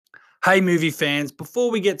Hey, movie fans, before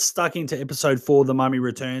we get stuck into episode 4, The Mummy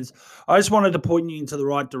Returns, I just wanted to point you into the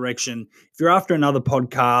right direction. If you're after another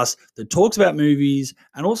podcast that talks about movies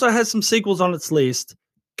and also has some sequels on its list,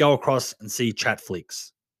 go across and see Chatflix.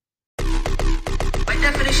 By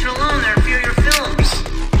definition alone, they're inferior films.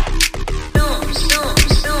 Films.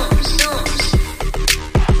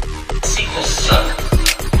 Sequels suck.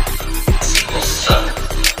 Sequels suck.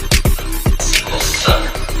 Sequels suck.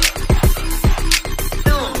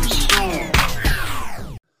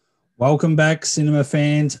 Welcome back, cinema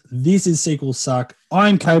fans. This is Sequels Suck.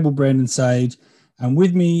 I'm Cable Brandon Sage, and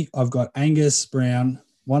with me, I've got Angus Brown.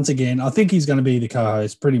 Once again, I think he's going to be the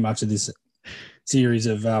co-host pretty much of this series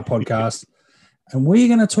of podcasts. And we're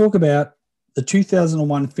going to talk about the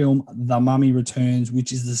 2001 film The Mummy Returns,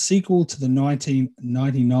 which is the sequel to the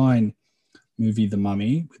 1999 movie The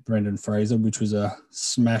Mummy with Brendan Fraser, which was a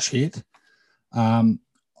smash hit.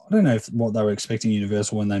 I don't know what they were expecting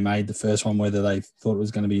Universal when they made the first one, whether they thought it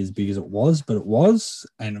was going to be as big as it was, but it was.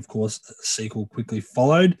 And of course, the sequel quickly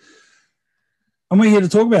followed. And we're here to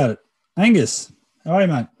talk about it. Angus, how are you,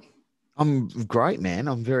 mate? I'm great, man.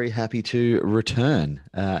 I'm very happy to return.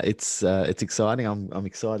 It's exciting. I'm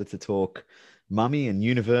excited to talk Mummy and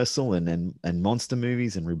Universal and monster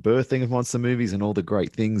movies and rebirthing of monster movies and all the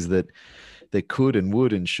great things that could and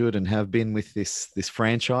would and should and have been with this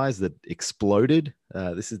franchise that exploded.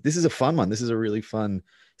 This is a fun one. This is a really fun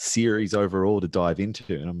series overall to dive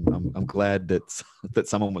into, and I'm glad that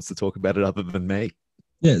someone wants to talk about it other than me.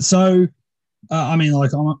 Yeah. So, I'm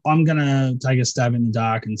gonna take a stab in the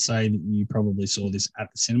dark and say that you probably saw this at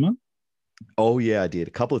the cinema. Oh yeah, I did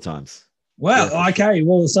a couple of times. Wow. Yeah, okay. Sure.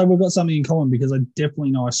 Well, so we've got something in common because I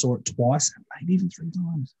definitely know I saw it twice, maybe even 3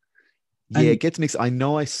 times. Yeah, it gets mixed. I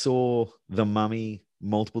know I saw The Mummy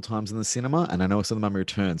multiple times in the cinema, and I know I saw The Mummy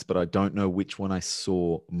Returns, but I don't know which one I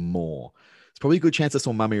saw more. It's probably a good chance I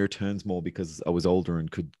saw Mummy Returns more because I was older and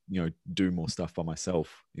could, do more stuff by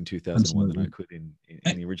myself in 2001 than I could in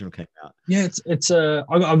the original came out. Yeah,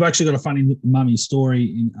 I've actually got a funny Mummy story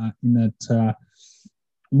in that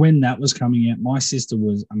when that was coming out, my sister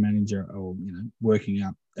was a manager or working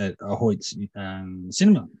up at a Hoyt's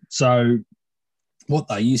cinema. So what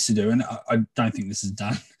they used to do, and I don't think this is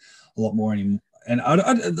done a lot more anymore, and I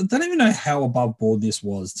don't even know how above board this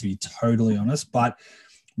was, to be totally honest, but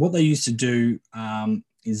what they used to do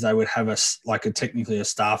is they would have technically a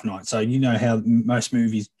staff night. So how most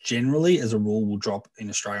movies generally, as a rule, will drop in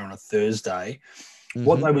Australia on a Thursday. Mm-hmm.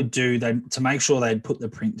 What they would do, to make sure they'd put the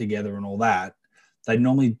print together and all that, they'd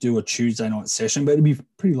normally do a Tuesday night session, but it'd be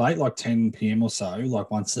pretty late, like 10 p.m. or so,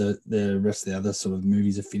 like once the rest of the other sort of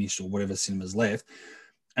movies are finished or whatever cinemas left.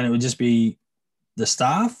 And it would just be the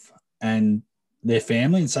staff and their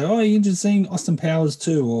family and say, oh, you're interested in seeing Austin Powers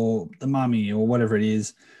 2 or The Mummy or whatever it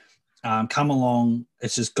is. Come along.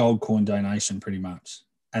 It's just gold coin donation pretty much.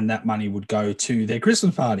 And that money would go to their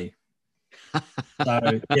Christmas party.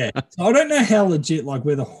 So, yeah. So I don't know how legit, like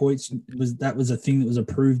whether Hoyts was a thing that was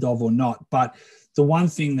approved of or not, but the one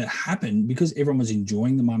thing that happened, because everyone was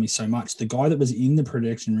enjoying The Mummy so much, the guy that was in the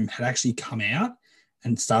production room had actually come out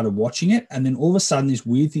and started watching it. And then all of a sudden, this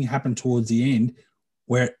weird thing happened towards the end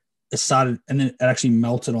where it started and then it actually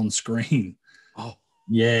melted on screen. Oh,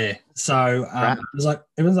 yeah. So it was like,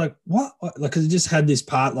 everyone's like, what? Like, because it just had this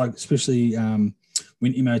part, like, especially when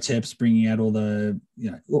Imhotep's bringing out all the,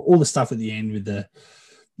 all the stuff at the end with the,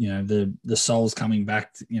 the souls coming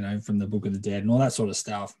back, from the Book of the Dead and all that sort of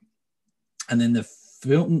stuff. And then the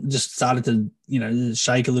film just started to,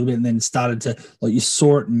 shake a little bit and then started to, like, you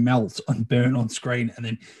saw it melt and burn on screen. And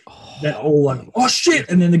then that all like, oh, shit.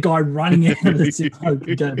 And then the guy running out of the cinema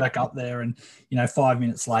could go back up there. And, 5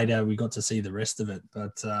 minutes later, we got to see the rest of it.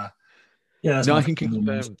 But, yeah. No, I can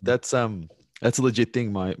confirm that's a legit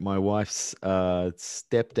thing. My wife's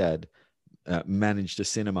stepdad managed a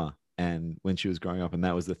cinema. And when she was growing up, and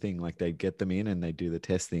that was the thing, like they'd get them in and they'd do the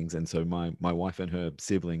test things. And so my wife and her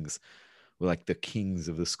siblings were like the kings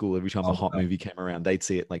of the school. Every time a hot movie came around, they'd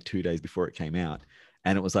see it like 2 days before it came out.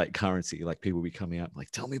 And it was like currency. Like people would be coming up like,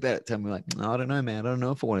 tell me about it. Tell me, like, no, I don't know, man. I don't know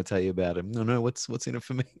if I want to tell you about it. No, what's in it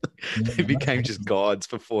for me? They became just gods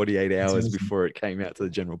for 48 hours before it came out to the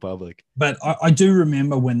general public. But I do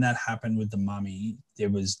remember when that happened with The Mummy, there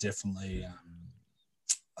was definitely,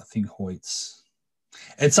 I think Hoyt's.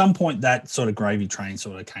 At some point, that sort of gravy train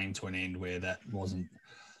sort of came to an end where that wasn't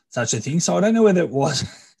such a thing. So I don't know whether it was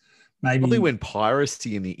maybe. Probably when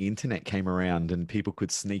piracy and the internet came around and people could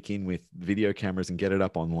sneak in with video cameras and get it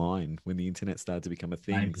up online. When the internet started to become a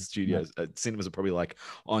thing, maybe. Studios, cinemas are probably like,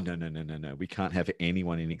 oh, no. We can't have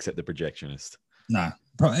anyone in except the projectionist. No,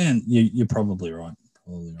 and you're probably right.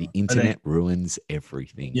 Totally The right. internet ruins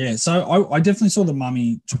everything. Yeah, so I definitely saw The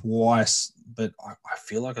Mummy twice, but I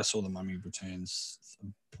feel like I saw The Mummy Returns.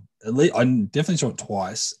 At least I definitely saw it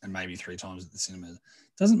twice and maybe 3 times at the cinema.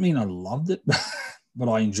 Doesn't mean I loved it, but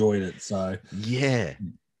I enjoyed it. So Yeah.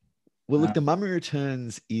 Well, look, uh, The Mummy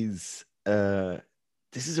Returns is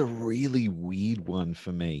this is a really weird one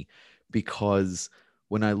for me, because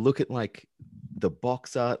when I look at like the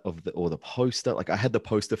box art of the poster, like I had the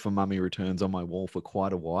poster for Mummy Returns on my wall for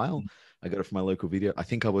quite a while. I got it from my local video. I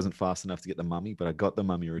think I wasn't fast enough to get the Mummy, but I got the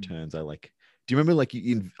Mummy Returns. Do you remember like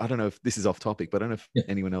I don't know if this is off topic, but I don't know if yeah,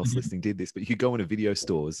 anyone else listening did this, but you could go into video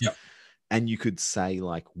stores yeah, and you could say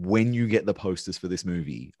like, when you get the posters for this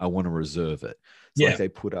movie, I want to reserve it. So yeah, like they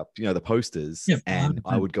put up, the posters, yeah, and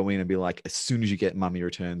I 100%. would go in and be like, as soon as you get Mummy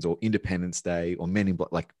Returns or Independence Day or Men in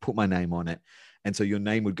Black, like put my name on it. And so your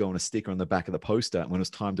name would go on a sticker on the back of the poster. And when it was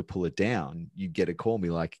time to pull it down, you'd get a call me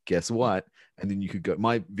like, guess what? And then you could go,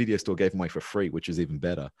 my video store gave them away for free, which is even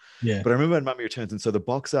better. Yeah, But I remember when Mummy Returns, and so the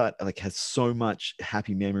box art like has so much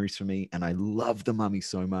happy memories for me, and I love the Mummy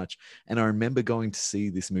so much. And I remember going to see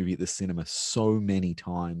this movie at the cinema so many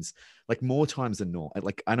times, like more times than not.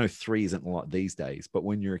 Like I know 3 isn't a lot these days, but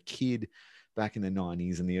when you're a kid back in the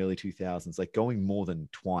 90s and the early 2000s, like going more than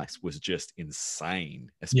twice was just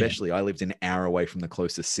insane. Especially I lived an hour away from the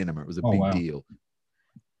closest cinema. It was a oh big wow, deal.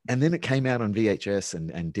 And then it came out on VHS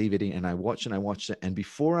and DVD, and I watched it. And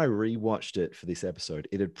before I rewatched it for this episode,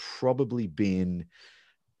 it had probably been,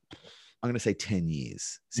 I'm going to say 10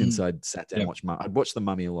 years since I'd sat down and watched I'd watched The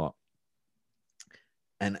Mummy a lot.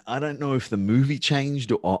 And I don't know if the movie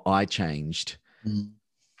changed or I changed,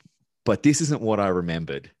 but this isn't what I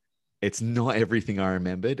remembered. It's not everything I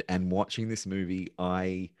remembered. And watching this movie,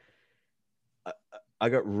 I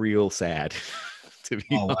got real sad, to be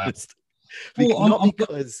oh wow. honest. Well, Not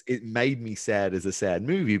because it made me sad as a sad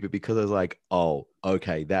movie, but because I was like, oh,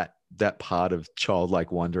 okay, that part of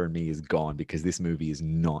childlike wonder in me is gone, because this movie is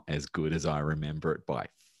not as good as I remember it by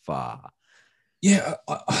far. Yeah,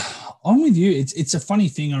 I'm with you. It's a funny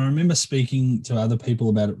thing. I remember speaking to other people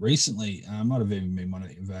about it recently. Might have even been one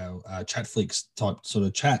of our Chatflix type sort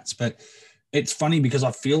of chats, but it's funny because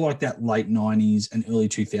I feel like that late 90s and early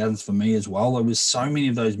 2000s for me as well. There was so many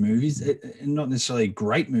of those movies, not necessarily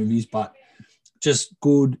great movies, but just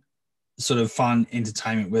good sort of fun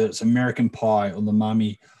entertainment, whether it's American Pie or The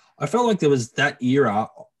Mummy. I felt like there was that era,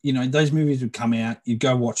 those movies would come out, you'd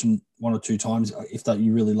go watch them 1 or 2 times if that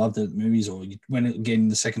you really loved it at the movies, or you went again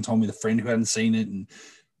the second time with a friend who hadn't seen it and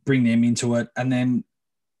bring them into it. And then,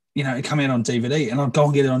 it come out on DVD and I'd go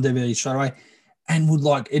and get it on DVD straight away, and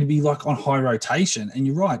it'd be like on high rotation. And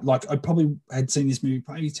you're right, like I probably had seen this movie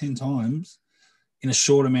maybe 10 times in a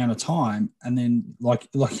short amount of time. And then like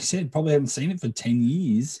you said, probably haven't seen it for 10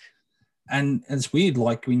 years. And it's weird,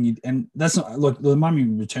 like and that's not like The Mummy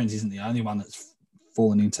Returns isn't the only one that's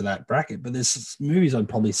fallen into that bracket, but there's movies I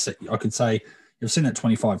could say I've seen that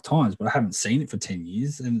 25 times, but I haven't seen it for 10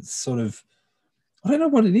 years. And it's sort of, I don't know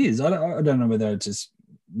what it is. I don't know whether it's just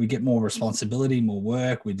we get more responsibility, more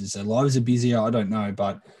work, our lives are busier. I don't know,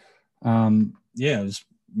 but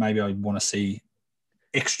maybe I want to see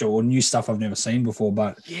extra or new stuff I've never seen before.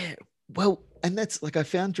 But yeah, well, and that's like I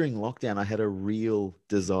found during lockdown, I had a real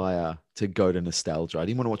desire to go to nostalgia. I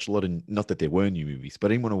didn't want to watch a lot of, not that there were new movies,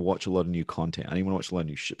 but I didn't want to watch a lot of new content. I didn't want to watch a lot of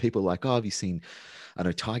new shit. People are like, oh, have you seen, I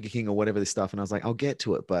know, Tiger King or whatever this stuff? And I was like, I'll get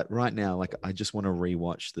to it. But right now, like, I just want to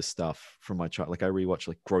rewatch the stuff from my child. Like I rewatched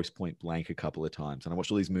like Grosse Pointe Blank a couple of times, and I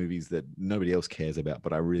watched all these movies that nobody else cares about,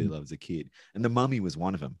 but I really loved as a kid. And The Mummy was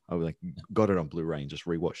one of them. I was like, got it on Blu-ray and just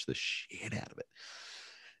rewatched the shit out of it.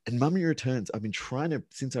 And Mummy Returns, I've been trying to,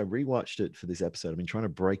 since I rewatched it for this episode, I've been trying to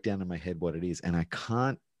break down in my head what it is, and I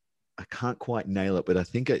can't quite nail it. But I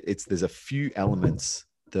think there's a few elements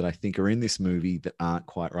that I think are in this movie that aren't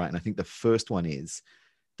quite right. And I think the first one is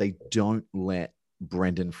they don't let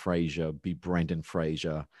Brendan Fraser be Brendan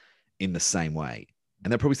Fraser in the same way.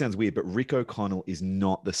 And that probably sounds weird, but Rick O'Connell is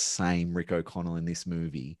not the same Rick O'Connell in this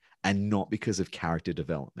movie, and not because of character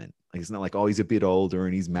development. Like, it's not like, oh, he's a bit older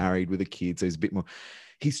and he's married with a kid, so he's a bit more.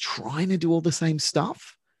 He's trying to do all the same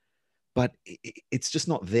stuff, but it's just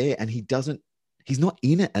not there. And he's not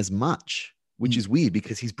in it as much, which is weird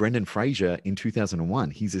because he's Brendan Fraser in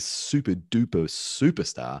 2001. He's a super duper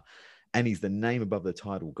superstar, and he's the name above the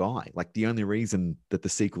title guy. Like, the only reason that the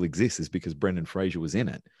sequel exists is because Brendan Fraser was in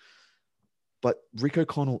it. But Rick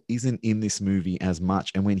O'Connell isn't in this movie as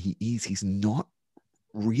much. And when he is, he's not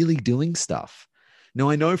really doing stuff. Now,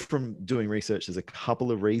 I know from doing research, there's a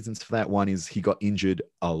couple of reasons for that. One is he got injured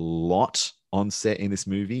a lot on set in this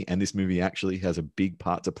movie, and this movie actually has a big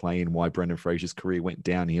part to play in why Brendan Fraser's career went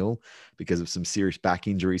downhill because of some serious back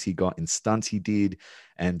injuries he got in stunts he did,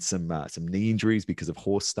 and some knee injuries because of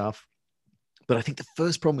horse stuff. But I think the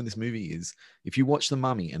first problem with this movie is if you watch The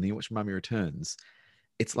Mummy and then you watch Mummy Returns,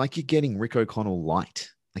 it's like you're getting Rick O'Connell light.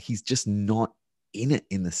 Like he's just not in it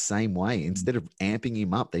in the same way. Instead of amping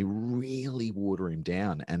him up, they really water him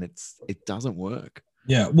down, and it doesn't work.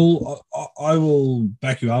 Yeah, well, I will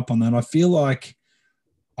back you up on that. I feel like,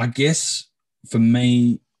 I guess for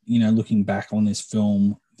me, looking back on this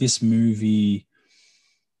film, this movie,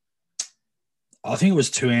 I think it was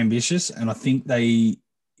too ambitious, and I think they,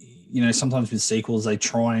 sometimes with sequels, they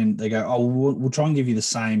go, oh, we'll try and give you the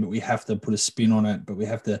same, but we have to put a spin on it, but we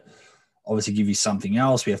have to obviously give you something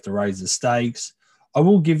else. We have to raise the stakes. I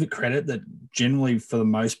will give it credit that generally, for the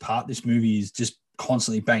most part, this movie is just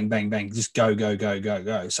constantly bang, bang, bang, just go, go, go, go,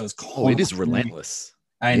 go. So it's it is relentless.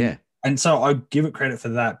 And so I give it credit for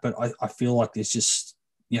that, but I feel like there's just,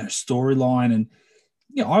 storyline, and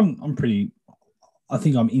I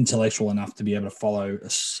think I'm intellectual enough to be able to follow a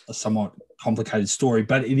somewhat complicated story,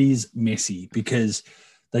 but it is messy because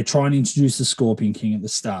they try and introduce the Scorpion King at the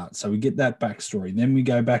start. So we get that backstory. Then we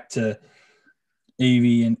go back to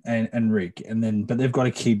Evie and Rick, but they've got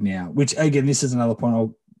a kid now, which again, this is another point.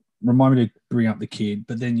 I'll remind me to bring up the kid,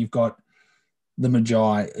 but then you've got the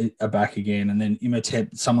Magi are back again, and then Imhotep,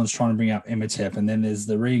 someone's trying to bring up Imhotep, and then there's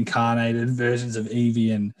the reincarnated versions of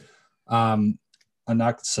Evie and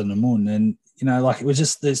Anck-su-namun, and it was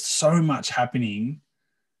just, there's so much happening,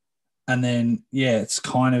 and then it's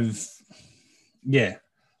kind of like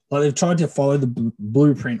they've tried to follow the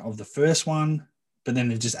blueprint of the first one, but then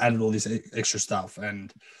they've just added all this extra stuff,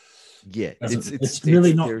 and it's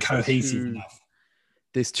really not cohesive enough.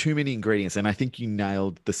 There's too many ingredients, and I think you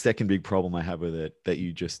nailed the second big problem I have with it that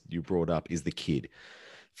you brought up is the kid.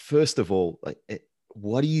 First of all,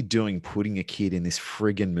 what are you doing putting a kid in this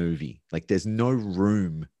friggin' movie? Like, there's no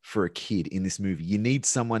room for a kid in this movie. You need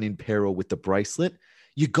someone in peril with the bracelet.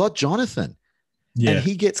 You got Jonathan, and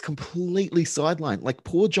he gets completely sidelined. Like,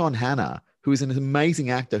 poor John Hannah, who is an amazing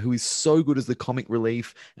actor, who is so good as the comic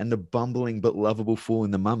relief and the bumbling but lovable fool in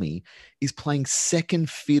The Mummy, is playing second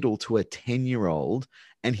fiddle to a 10-year-old,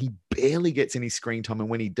 and he barely gets any screen time. And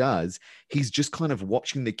when he does, he's just kind of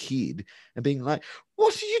watching the kid and being like,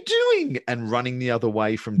 what are you doing? And running the other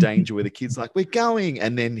way from danger, where the kid's like, we're going.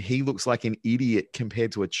 And then he looks like an idiot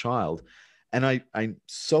compared to a child. And I'm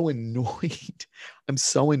so annoyed. I'm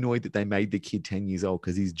so annoyed that they made the kid 10 years old,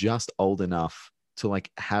 because he's just old enough to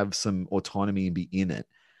like have some autonomy and be in it,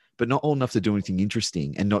 but not old enough to do anything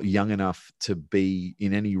interesting, and not young enough to be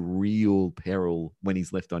in any real peril when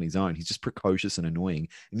he's left on his own. He's just precocious and annoying.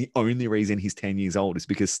 And the only reason he's 10 years old is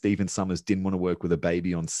because Stephen Summers didn't want to work with a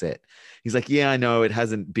baby on set. He's like, yeah, I know it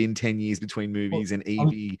hasn't been 10 years between movies, and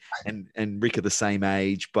Evie and Rick are the same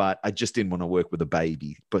age, but I just didn't want to work with a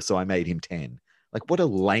baby. But so I made him 10. Like, what a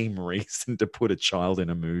lame reason to put a child in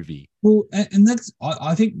a movie. Well, and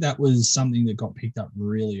I think that was something that got picked up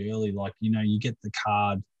really early. Like, you get the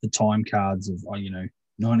time cards of,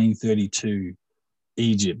 1932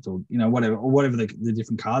 Egypt, or, whatever the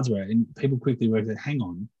different cards were. And people quickly worked out, hang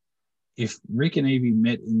on, if Rick and Evie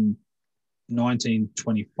met in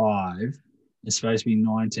 1925, it's supposed to be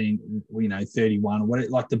 31 or whatever.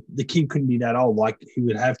 Like, the kid couldn't be that old. Like, he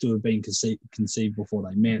would have to have been conceived before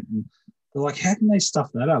they met. And they're like, how can they stuff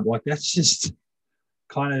that up? Like, that's just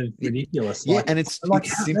kind of ridiculous. Yeah, and it's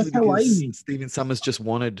simply because Stephen Summers just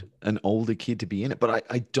wanted an older kid to be in it. But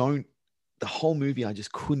I don't, the whole movie, I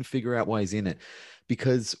just couldn't figure out why he's in it.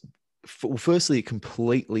 Because, firstly, it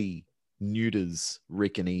completely neuters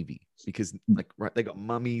Rick and Evie. Because, they got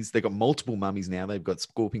mummies. They got multiple mummies now. They've got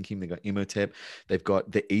Scorpion King. They've got Imhotep. They've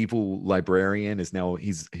got the evil librarian.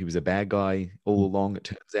 He was a bad guy all along, it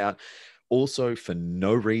turns out. Also, for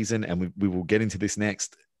no reason, and we will get into this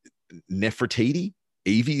next, Nefertiti.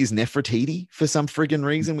 Evie is Nefertiti for some friggin'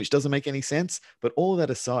 reason, which doesn't make any sense. But all of that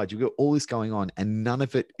aside, you've got all this going on, and none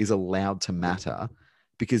of it is allowed to matter,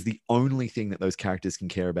 because the only thing that those characters can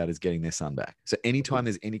care about is getting their son back. So anytime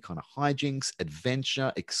there's any kind of hijinks,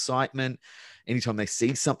 adventure, excitement, anytime they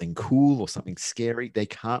see something cool or something scary, they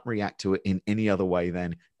can't react to it in any other way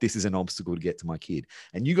than, this is an obstacle to get to my kid.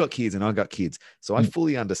 And you got kids and I got kids. So I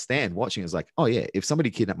fully understand watching. It's like, oh yeah, if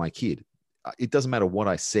somebody kidnapped my kid, it doesn't matter what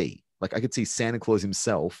I see. Like, I could see Santa Claus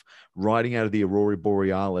himself riding out of the Aurora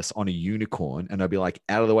Borealis on a unicorn, and I'd be like,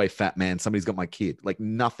 out of the way, fat man, somebody's got my kid. Like,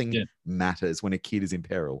 nothing matters when a kid is in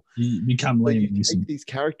peril. You become Liam. You take these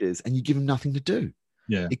characters and you give them nothing to do.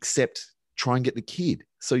 Yeah. Except try and get the kid.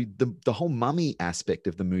 So the whole mummy aspect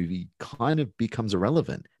of the movie kind of becomes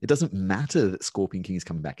irrelevant. It doesn't matter that Scorpion King is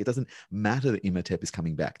coming back. It doesn't matter that Imhotep is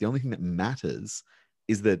coming back. The only thing that matters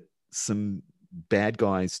is that some bad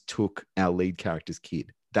guys took our lead character's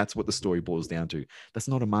kid. That's what the story boils down to. That's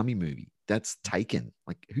not a mummy movie. That's Taken.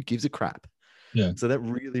 Like, who gives a crap? Yeah. So that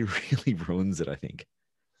really, really ruins it, I think.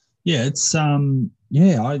 Yeah, it's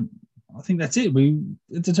I think that's it.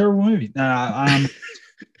 It's a terrible movie.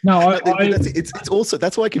 No, It's also,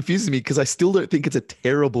 that's why it confuses me, because I still don't think it's a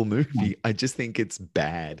terrible movie. I just think it's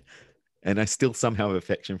bad, and I still somehow have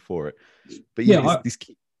affection for it. But yeah, this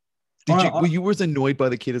kid. Were you as annoyed by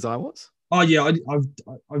the kid as I was? Oh yeah,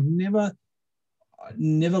 I've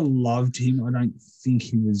never loved him. I don't think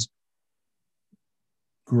he was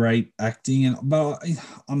great acting, but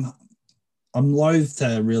I'm loath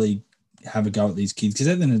to really have a go at these kids, because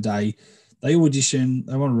at the end of the day, they audition,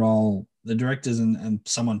 they want to roll. The directors and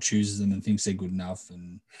someone chooses them and thinks they're good enough,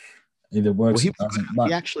 and either works or doesn't. But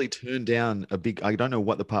he actually turned down I don't know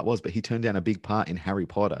what the part was, but he turned down a big part in Harry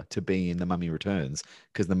Potter to be in The Mummy Returns,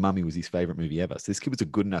 because The Mummy was his favorite movie ever. So this kid was a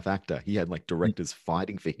good enough actor. He had like directors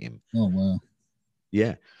fighting for him. Oh, wow.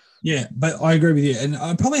 Yeah. Yeah, but I agree with you. And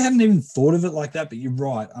I probably hadn't even thought of it like that, but you're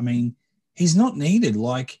right. I mean, he's not needed.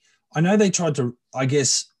 Like, I know they tried to, I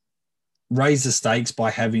guess, raise the stakes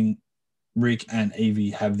by having Rick and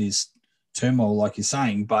Evie have this turmoil, like you're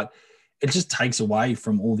saying, but it just takes away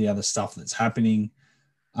from all the other stuff that's happening.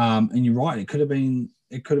 And you're right, it could have been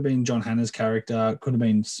John Hannah's character, it could have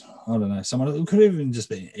been, I don't know, someone, it could have even just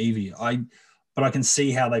been Evie. But I can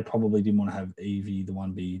see how they probably didn't want to have Evie, the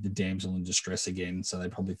one, be the damsel in distress again. So they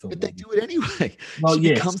probably thought, but they do it anyway. Well,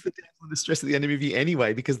 she becomes the damsel in distress at the end of the movie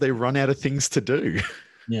anyway, because they run out of things to do.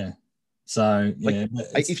 Yeah. So yeah,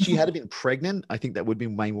 if she had been pregnant, I think that would be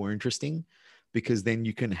way more interesting, because then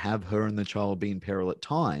you can have her and the child be in peril at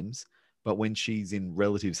times. But when she's in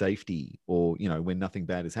relative safety, or, you know, when nothing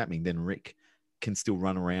bad is happening, then Rick can still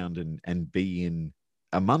run around and be in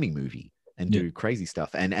a mummy movie and do crazy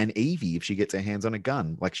stuff. And Evie, if she gets her hands on a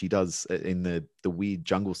gun, like she does in the weird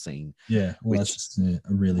jungle scene. Yeah. Well, that's just a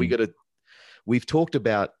really... We've talked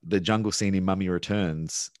about the jungle scene in Mummy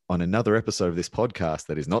Returns on another episode of this podcast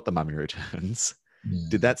that is not The Mummy Returns. Yeah.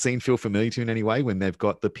 Did that scene feel familiar to you in any way, when they've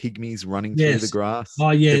got the pygmies running through the grass?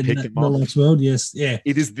 Oh yeah, the Lost World. Yes, yeah.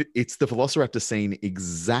 It's the Velociraptor scene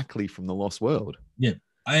exactly from the Lost World. Yeah,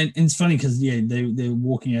 and it's funny because they're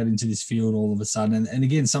walking out into this field all of a sudden, and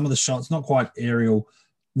again, some of the shots not quite aerial,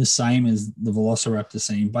 the same as the Velociraptor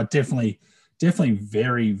scene, but definitely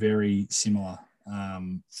very, very similar.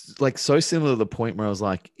 Like, so similar to the point where I was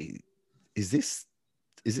like, is this,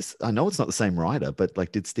 I know it's not the same writer, but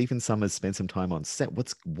like, did Stephen Sommers spend some time on set?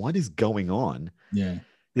 What is going on? Yeah.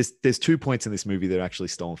 There's 2 points in this movie that are actually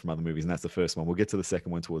stolen from other movies, and that's the first one. We'll get to the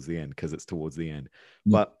second one towards the end, because it's towards the end.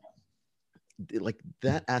 Yeah. But like,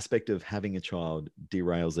 that aspect of having a child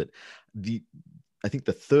derails it. I think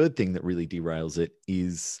the third thing that really derails it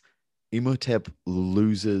is Imhotep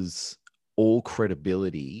loses all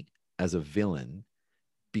credibility as a villain,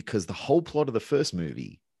 because the whole plot of the first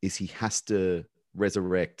movie is he has to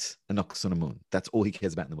resurrect Anck-su-namun. That's all he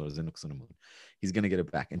cares about in the world, is Anck-su-namun. He's going to get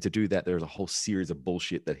it back. And to do that, there's a whole series of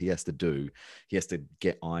bullshit that he has to do. He has to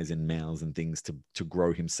get eyes and mouths and things to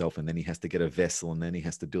grow himself. And then he has to get a vessel. And then he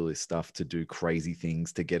has to do this stuff to do crazy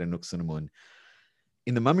things to get Anck-su-namun.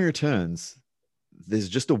 In The Mummy Returns, there's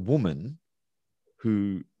just a woman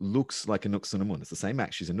who looks like Anck-su-namun. It's the same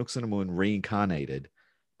act. She's Anck-su-namun reincarnated,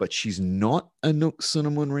 but she's not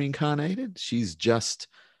Anck-su-namun reincarnated. She's just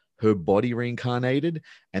her body reincarnated,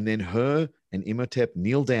 and then her and Imhotep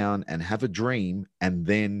kneel down and have a dream, and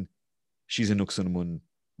then she's Anck-su-namun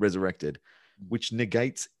resurrected, which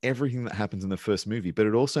negates everything that happens in the first movie. But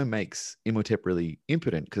it also makes Imhotep really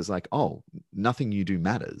impotent, because like, oh, nothing you do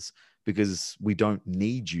matters, because we don't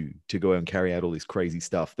need you to go and carry out all this crazy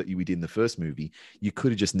stuff that we did in the first movie. You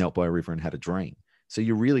could have just knelt by a river and had a dream. So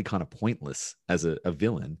you're really kind of pointless as a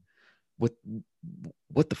villain.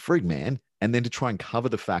 What the frig, man? And then to try and cover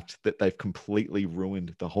the fact that they've completely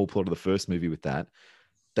ruined the whole plot of the first movie with that,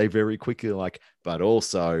 they very quickly are like, but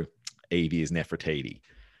also Evie is Nefertiti.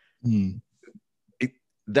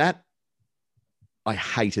 I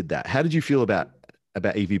hated that. How did you feel about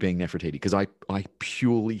Evie being Nefertiti? Because I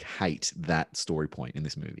purely hate that story point in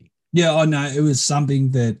this movie. Yeah, I know. It was something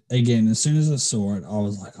that, again, as soon as I saw it, I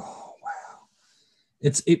was like, oh, wow.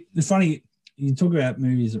 It's funny. You talk about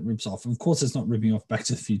movies that rips off. Of course, it's not ripping off Back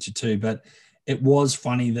to the Future 2, but it was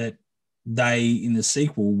funny that they, in the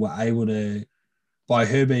sequel, were able to, by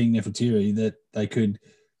her being Nefertiti, that they could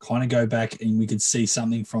kind of go back and we could see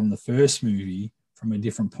something from the first movie from a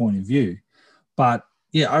different point of view. But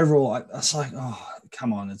yeah, overall, I was like, oh,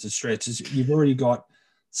 come on, it's a stretch. You've already got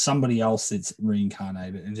somebody else that's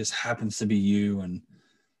reincarnated and just happens to be you. And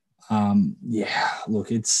yeah,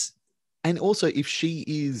 look, it's And also, if she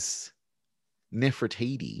is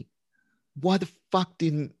Nefertiti, why the fuck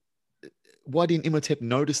didn't Imhotep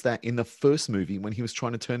notice that in the first movie when he was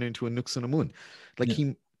trying to turn her into a Nuxanamun? Like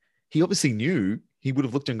Yeah. he obviously knew. He would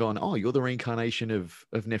have looked and gone, "Oh, you're the reincarnation of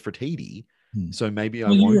Nefertiti, so maybe I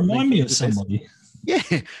well, you won't remind make me you of somebody. Yeah,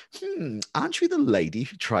 aren't you the lady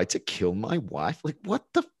who tried to kill my wife? Like,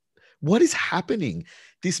 what is happening?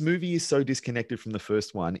 This movie is so disconnected from the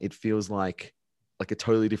first one. It feels like a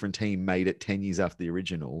totally different team made it 10 years after the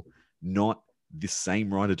original, not the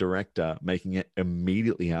same writer director making it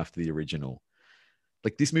immediately after the original.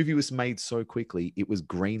 Like, this movie was made so quickly, it was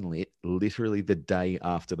greenlit literally the day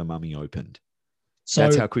after The Mummy opened.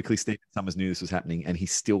 That's So, how quickly Stephen Summers knew this was happening, and he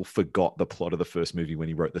still forgot the plot of the first movie when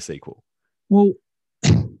he wrote the sequel. well,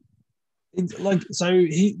 it's like, so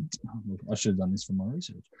he, I should have done this for my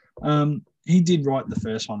research. He did write the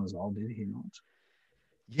first one as well, did he not?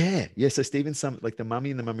 Yeah. So Stephen Summers, like The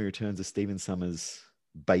Mummy and The Mummy Returns, are Stephen Summers'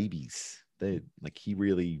 babies. They like he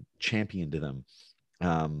really championed them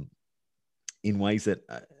in ways that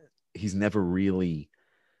he's never really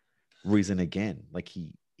risen again. Like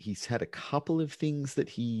he's had a couple of things that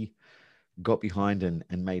he got behind and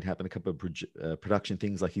made happen. A couple of production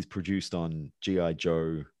things, like he's produced on G.I.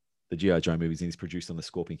 Joe, the G.I. Joe movies, and he's produced on the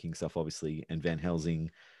Scorpion King stuff, obviously, and Van Helsing.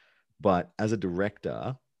 But as a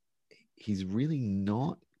director, he's really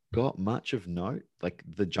not got much of note. Like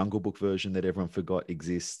the Jungle Book version that everyone forgot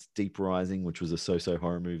exists, Deep Rising, which was a so-so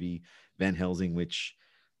horror movie, Van Helsing, which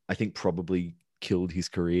I think probably killed his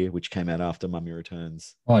career, which came out after Mummy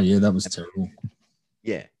Returns. Oh yeah, that was terrible.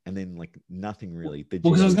 Yeah, and then like nothing really. Well,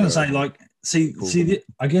 because I was going to say, like,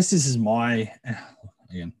 I guess this is my,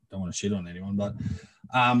 again, don't want to shit on anyone, but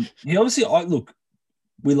he obviously, look,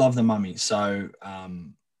 we love The Mummy, so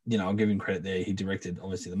I'll give him credit there. He directed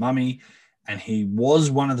obviously The Mummy, and he was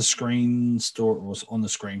one of the was on the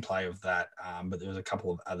screenplay of that, but there was a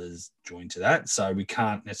couple of others joined to that, so we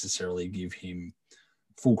can't necessarily give him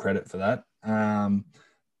full credit for that.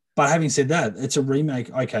 But having said that, it's a remake.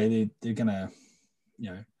 Okay, they're gonna,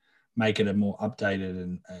 make it a more updated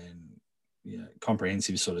and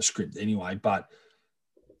comprehensive sort of script anyway. But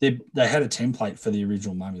they had a template for the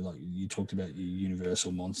original Mummy, like you talked about your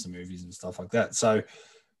Universal monster movies and stuff like that. So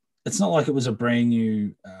it's not like it was a brand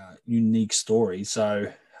new, unique story.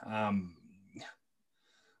 So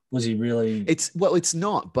was he really? It's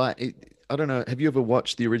not, but I don't know. Have you ever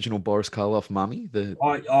watched the original Boris Karloff Mummy?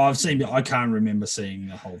 I've seen, I can't remember seeing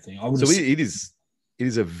the whole thing. It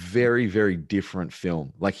is a very, very different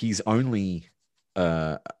film. Like he's only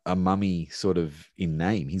a mummy sort of in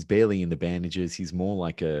name. He's barely in the bandages. He's more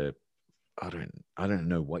like I don't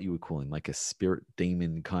know what you would call him, like a spirit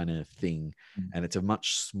demon kind of thing. And it's a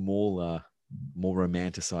much smaller, more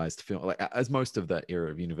romanticized film, like as most of that era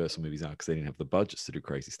of Universal movies are, because they didn't have the budgets to do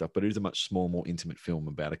crazy stuff. But it is a much smaller, more intimate film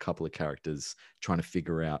about a couple of characters trying to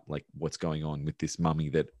figure out like what's going on with this mummy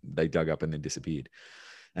that they dug up and then disappeared.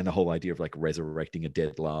 And the whole idea of like resurrecting a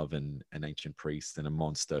dead love and an ancient priest and a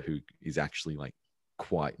monster who is actually like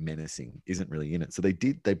quite menacing isn't really in it. So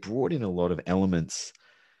they brought in a lot of elements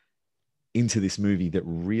into this movie that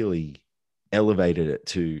really elevated it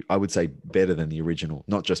to, I would say, better than the original,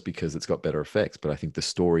 not just because it's got better effects, but I think the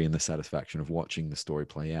story and the satisfaction of watching the story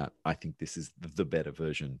play out. I think this is the better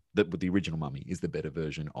version. That the original Mummy is the better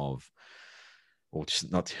version of, or just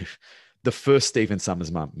not the first Stephen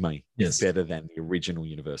Summers Mummy is better than the original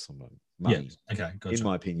Universal Mummy. Yes. Okay, gotcha. In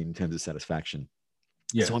my opinion, in terms of satisfaction.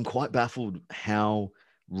 Yeah. So I'm quite baffled how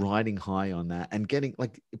riding high on that and getting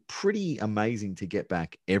like pretty amazing to get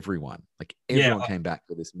back everyone. Like everyone came back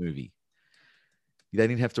for this movie. They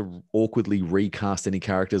didn't have to awkwardly recast any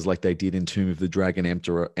characters like they did in Tomb of the Dragon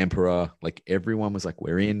Emperor. Like everyone was like,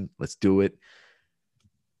 we're in, let's do it.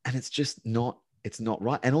 And it's just not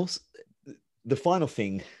right. And also the final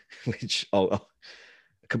thing, which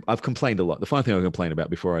I've complained a lot. The final thing I'll complain about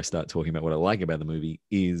before I start talking about what I like about the movie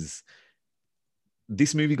is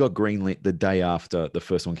this movie got greenlit the day after the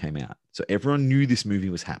first one came out. So everyone knew this movie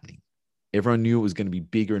was happening. Everyone knew it was going to be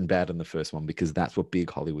bigger and badder than the first one because that's what big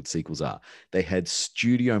Hollywood sequels are. They had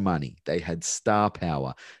studio money. They had star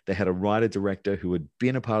power. They had a writer-director who had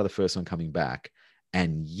been a part of the first one coming back.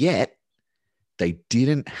 And yet they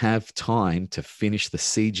didn't have time to finish the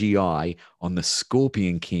CGI on the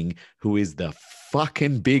Scorpion King, who is the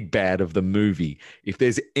fucking big bad of the movie. If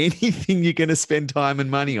there's anything you're going to spend time and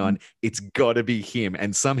money on, it's got to be him.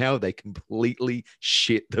 And somehow they completely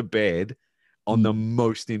shit the bed on the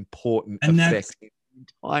most important effect in the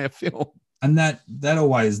entire film. And that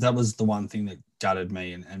was the one thing that gutted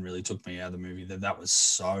me and really took me out of the movie, that was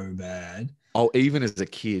so bad. Oh, even as a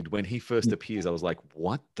kid, when he first appears, I was like,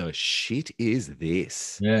 what the shit is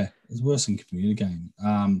this? Yeah, it's worse than Computer Game.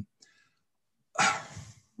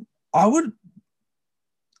 I would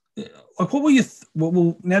like, what were you?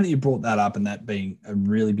 Well, now that you brought that up and that being a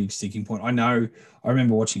really big sticking point, I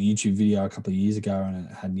remember watching a YouTube video a couple of years ago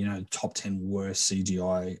and it had top 10 worst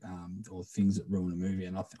CGI or things that ruin a movie,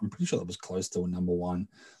 and I'm pretty sure that was close to a number one.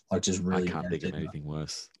 Like, just really, I can't think of anything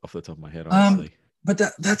worse off the top of my head, Um, honestly. but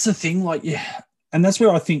that's the thing, like, yeah, and that's where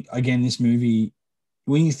I think, again, this movie,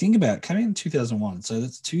 when you think about it, came out in 2001, so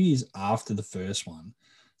that's 2 years after the first one.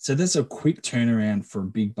 So that's a quick turnaround for a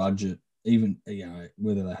big budget. Even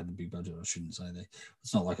whether they had the big budget, I shouldn't say that.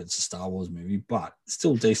 It's not like it's a Star Wars movie, but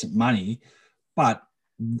still decent money. But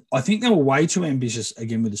I think they were way too ambitious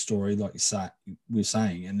again with the story, like we're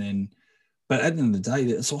saying, and then. But at the end of the day,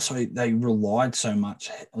 it's also they relied so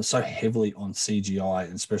heavily on CGI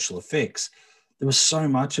and special effects. There was so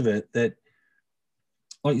much of it that,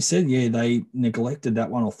 like you said, yeah, they neglected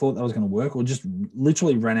that one or thought that was going to work, or just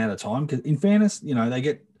literally ran out of time. Because in fairness, they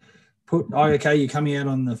get put, okay, you're coming out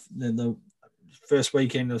on the first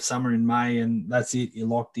weekend of summer in May, and that's it. You're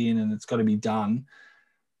locked in, and it's got to be done.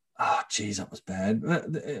 Oh, geez, that was bad. But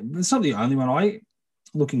it's not the only one.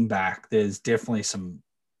 Looking back, there's definitely some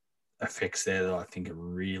effects there that I think are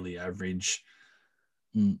really average.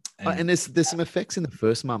 And there's some effects in the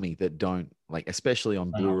first Mummy that don't, like, especially on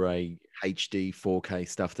Blu-ray, HD, 4K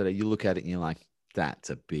stuff today. You look at it and you're like, that's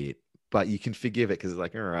a bit, but you can forgive it because it's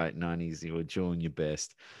like, all right, 90s, you were doing your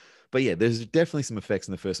best. But yeah, there's definitely some effects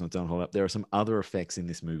in the first one that don't hold up. There are some other effects in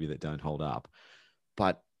this movie that don't hold up.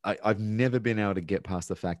 But I've never been able to get past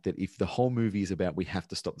the fact that if the whole movie is about we have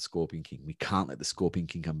to stop the Scorpion King, we can't let the Scorpion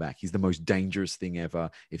King come back. He's the most dangerous thing ever.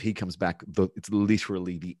 If he comes back, it's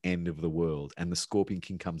literally the end of the world. And the Scorpion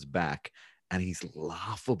King comes back and he's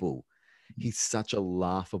laughable. He's such a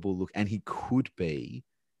laughable look, and he could be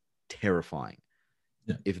terrifying.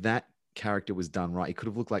 Yeah. If that character was done right, it could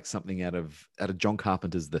have looked like something out of John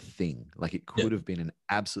Carpenter's The Thing. Like, it could have been an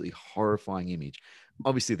absolutely horrifying image.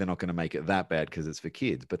 Obviously, they're not going to make it that bad because it's for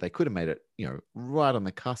kids, but they could have made it, right on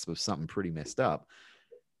the cusp of something pretty messed up.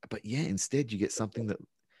 But yeah, instead you get something that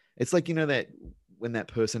it's like, that when that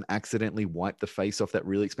person accidentally wiped the face off that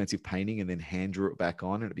really expensive painting and then hand drew it back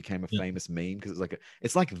on, and it became a famous meme because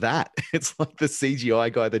it's like that. It's like the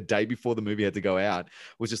CGI guy the day before the movie had to go out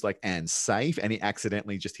was just like, and safe, and he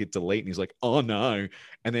accidentally just hit delete and he's like, oh no,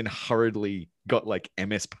 and then hurriedly got like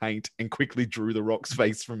MS Paint and quickly drew the Rock's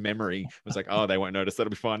face from memory. It was like, oh, they won't notice,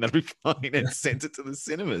 that'll be fine, and sent it to the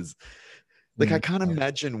cinemas. Like, I can't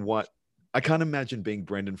imagine being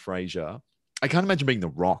Brendan Fraser. I can't imagine being The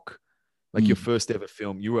Rock. Like, your first ever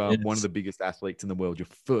film, you are one of the biggest athletes in the world, your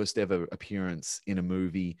first ever appearance in a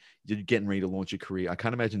movie, you're getting ready to launch your career. I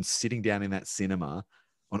can't imagine sitting down in that cinema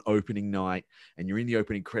on opening night and you're in the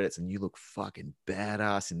opening credits and you look fucking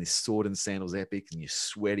badass in this sword and sandals epic, and you're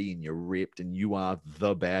sweaty and you're ripped and you are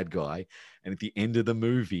the bad guy. And at the end of the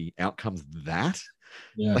movie, out comes that.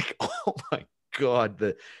 Yeah. Like, oh my God,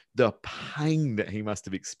 the pain that he must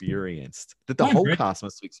have experienced, that the whole cast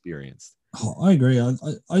must have experienced. Oh, I agree.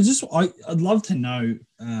 I'd love to know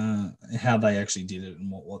how they actually did it and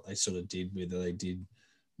what they sort of did, whether they did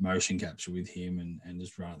motion capture with him and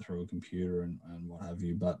just run it through a computer and what have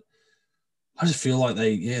you. But I just feel like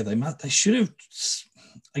they should have.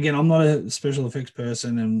 Again, I'm not a special effects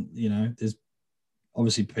person, and there's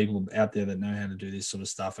obviously people out there that know how to do this sort of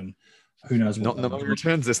stuff, and who knows what. Not in the Mummy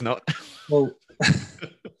Returns, it's not. Well.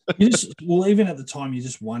 Even at the time, you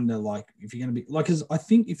just wonder, like, if you're going to be like, because I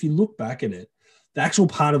think if you look back at it, the actual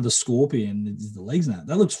part of the scorpion is the legs now.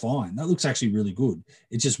 That looks fine. That looks actually really good.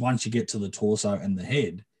 It's just once you get to the torso and the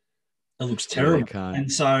head, it looks terrible. Yeah,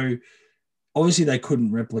 and so obviously they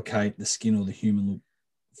couldn't replicate the skin or the human look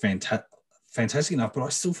fantastic enough. But I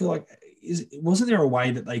still feel like, wasn't there a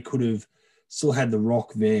way that they could have still had The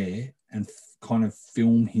Rock there and kind of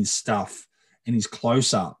film his stuff and his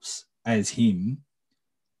close-ups as him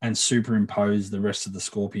and superimpose the rest of the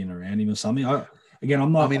Scorpion around him or something? I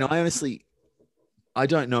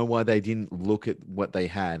don't know why they didn't look at what they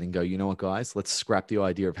had and go, you know what, guys, let's scrap the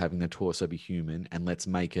idea of having the torso be human and let's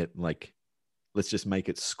just make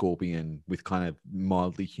it Scorpion with kind of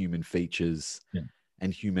mildly human features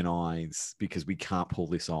and human eyes, because we can't pull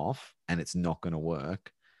this off and it's not going to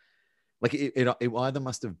work. Like, it either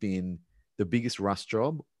must have been the biggest rush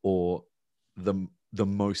job or the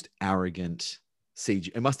most arrogant CG.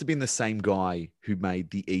 It must have been the same guy who made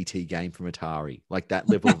the ET game from Atari. Like that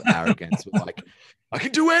level of arrogance with like, I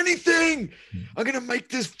can do anything. I'm going to make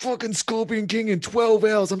this fucking Scorpion King in 12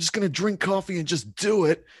 hours. I'm just going to drink coffee and just do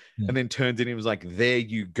it. Yeah. And then turns in and was like, there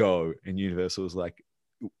you go. And Universal was like,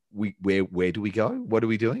 where do we go? What are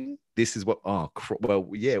we doing? This is what,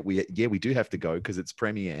 we do have to go because it's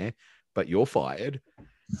premiere, but you're fired.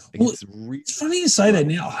 Well, it's funny you say that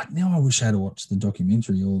now. Now I wish I had watched the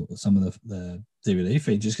documentary or some of the DVD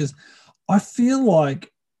features, because I feel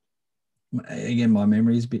like, again, my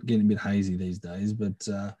memory is getting a bit hazy these days, but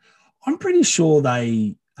I'm pretty sure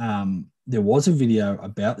there was a video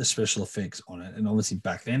about the special effects on it, and obviously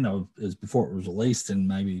back then it was before it was released, and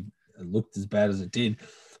maybe it looked as bad as it did,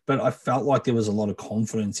 but I felt like there was a lot of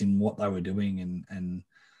confidence in what they were doing and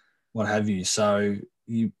what have you. So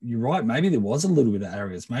you're right. Maybe there was a little bit of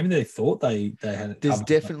arrogance. Maybe they thought they had it. There's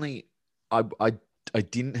definitely. I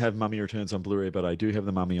didn't have Mummy Returns on Blu-ray, but I do have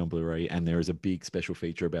the Mummy on Blu-ray, and there is a big special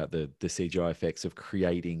feature about the CGI effects of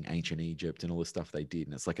creating ancient Egypt and all the stuff they did.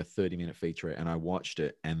 And it's like a 30-minute feature, and I watched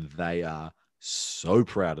it, and they are so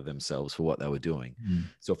proud of themselves for what they were doing.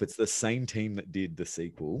 So if it's the same team that did the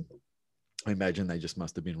sequel, I imagine they just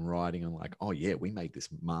must have been riding on like, oh yeah, we made this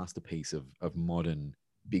masterpiece of modern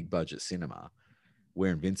big budget cinema.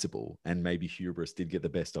 We're invincible. And maybe hubris did get the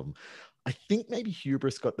best of them. I think maybe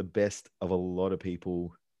hubris got the best of a lot of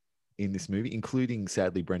people in this movie, including,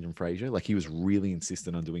 sadly, Brendan Fraser. Like, he was really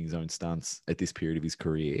insistent on doing his own stunts at this period of his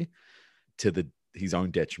career to his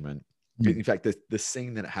own detriment. In fact, the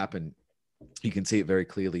scene that happened, you can see it very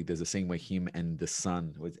clearly. There's a scene where him and the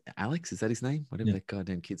son, was Alex, is that his name? Whatever that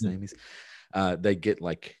goddamn kid's name is. They get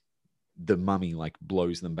like, the mummy like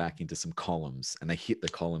blows them back into some columns, and they hit the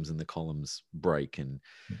columns and the columns break, and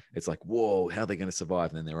it's like, whoa, how are they going to survive?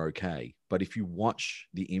 And then they're okay. But if you watch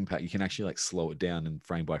the impact, you can actually like slow it down and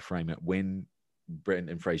frame by frame it. When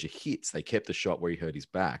Brendan Fraser hits, they kept the shot where he hurt his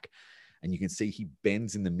back, and you can see he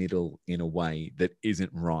bends in the middle in a way that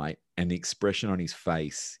isn't right, and the expression on his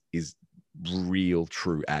face is real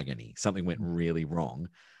true agony. Something went really wrong,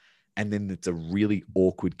 and then it's a really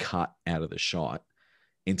awkward cut out of the shot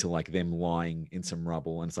into like them lying in some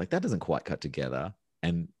rubble. And it's like, that doesn't quite cut together.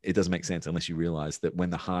 And it doesn't make sense unless you realize that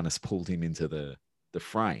when the harness pulled him into the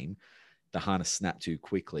frame, the harness snapped too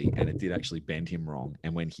quickly, and it did actually bend him wrong.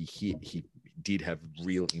 And when he hit, he did have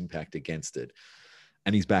real impact against it.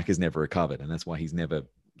 And his back has never recovered. And that's why he's never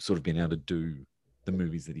sort of been able to do the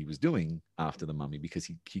movies that he was doing after The Mummy, because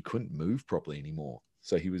he couldn't move properly anymore.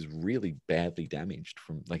 So he was really badly damaged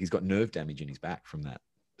from, like, he's got nerve damage in his back from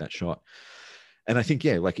that shot. And I think,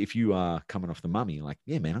 yeah, like if you are coming off The Mummy, like,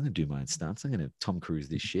 yeah, man, I'm going to do my own stunts. I'm going to Tom Cruise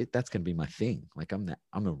this shit. That's going to be my thing. Like, I'm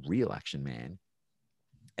a real action man.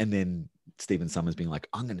 And then Stephen Sommers being like,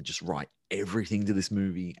 I'm going to just write everything to this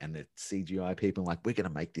movie. And the CGI people like, we're going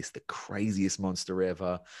to make this the craziest monster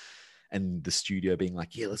ever. And the studio being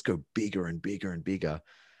like, yeah, let's go bigger and bigger and bigger.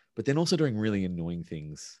 But then also doing really annoying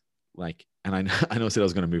things. Like, and I know I said I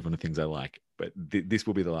was going to move on to things I like, but this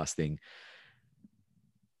will be the last thing.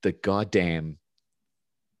 The goddamn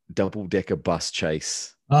double-decker bus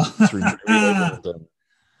chase through London,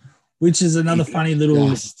 which is another funny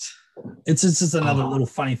little. It's just another little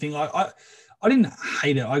funny thing. I didn't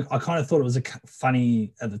hate it. I kind of thought it was a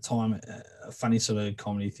funny at the time, a funny sort of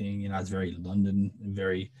comedy thing. You know, it's very London and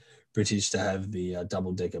very British to have the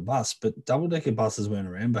double-decker bus, but double-decker buses weren't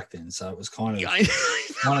around back then, so it was kind of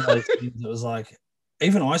one of those things that was like.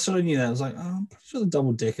 Even I sort of knew that. I was like, oh, I'm pretty sure the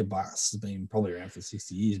double-decker bus has been probably around for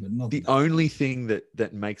 60 years, but not. The only thing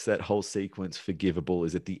that makes that whole sequence forgivable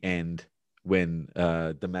is at the end when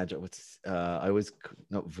the Magi. I always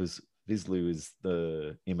not Vizsla is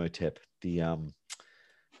the Imhotep. The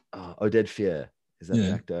Oded Fehr is that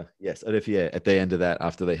the actor? Yes, Oded Fehr. At the end of that,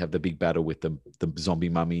 after they have the big battle with the zombie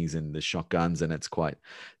mummies and the shotguns, and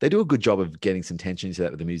they do a good job of getting some tension into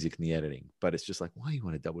that with the music and the editing. But it's just like, why do you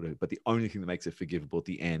want to double do it? But the only thing that makes it forgivable at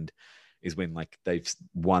the end is when like they've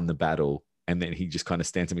won the battle, and then he just kind of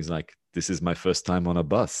stands up. He's like, "This is my first time on a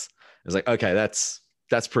bus." It's like, okay, that's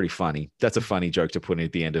pretty funny. That's a funny joke to put in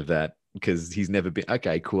at the end of that, because he's never been.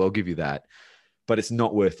 Okay, cool, I'll give you that. But it's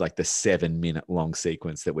not worth like the 7-minute long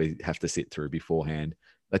sequence that we have to sit through beforehand.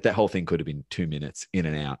 Like that whole thing could have been 2 minutes in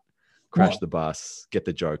and out, crash the bus, get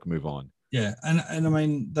the joke, move on. Yeah. And I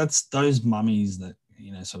mean, that's those mummies that,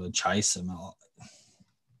 you know, sort of chase them.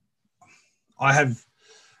 I have,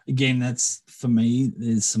 again, that's for me,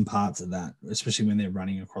 there's some parts of that, especially when they're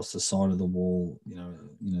running across the side of the wall, you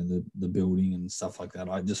know, the building and stuff like that.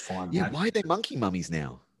 I just find why are they monkey mummies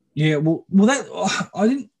now? Yeah, well that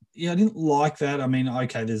I didn't like that. I mean,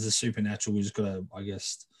 okay, there's a supernatural. We just got to, I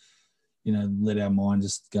guess, let our mind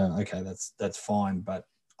just go, okay, that's fine. But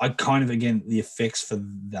I kind of, again, the effects for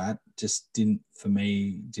that just didn't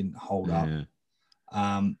hold up. Yeah.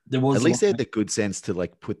 There was At least they had the good sense to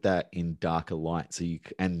like put that in darker light. So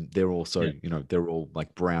and they're also, they're all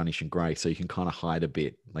like brownish and gray. So you can kind of hide a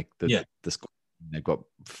bit. Like they've got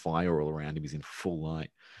fire all around him. He's in full light.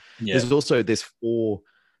 Yeah. There's 4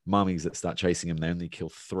 mummies that start chasing him. They only kill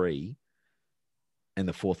 3. And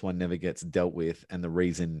the 4th one never gets dealt with. And the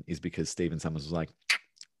reason is because Stephen Summers was like,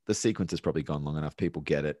 the sequence has probably gone long enough. People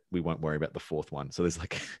get it. We won't worry about the 4th one. So there's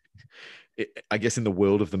like, I guess in the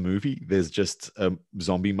world of the movie, there's just a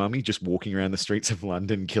zombie mummy just walking around the streets of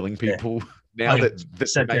London, killing people. Now that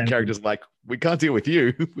the main character's like, we can't deal with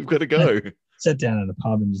you. We've got to go. Sat down at a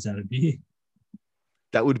pub and just had a beer.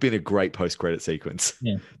 That would have been a great post-credit sequence.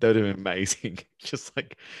 Yeah. That would have been amazing. Just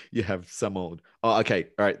like you have some old... Oh, okay.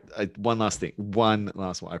 All right. One last thing. One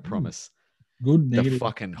last one, I promise. Good. Negative.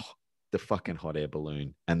 The fucking hot air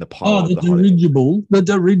balloon and the pilot. The dirigible. The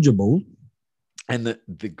dirigible. And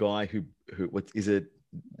the guy who what is it?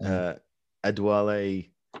 Adwale.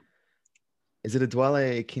 Is it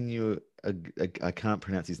Adwale? Can you? I can't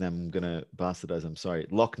pronounce his name. I'm gonna bastardize. I'm sorry.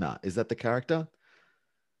 Lochner. Is that the character?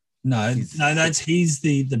 No. He's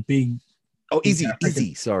the big. Oh,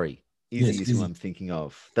 Izzy. Sorry, Izzy is who I'm thinking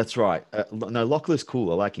of. That's right. No, Lochner's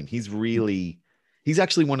cool. I like him. He's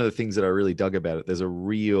actually one of the things that I really dug about it. There's a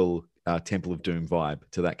real Temple of Doom vibe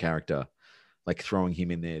to that character. Like throwing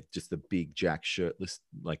him in there, just the big jack shirtless,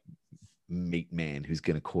 like meat man who's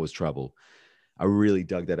going to cause trouble. I really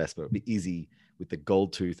dug that aspect. But Izzy with the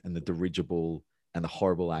gold tooth and the dirigible and the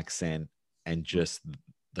horrible accent and just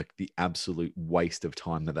like the absolute waste of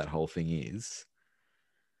time that whole thing is.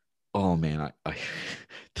 Oh man, I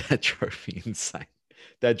that drove me insane.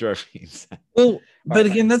 Well, but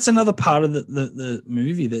again, that's another part of the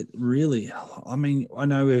movie that really, I mean, I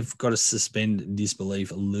know we've got to suspend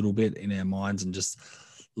disbelief a little bit in our minds and just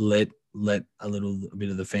let a little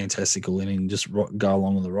bit of the fantastical in and just go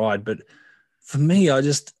along with the ride. But for me,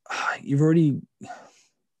 you've already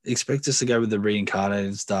expect us to go with the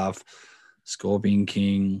reincarnated stuff, Scorpion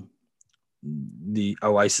King, the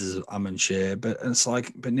Oasis of Cher, but it's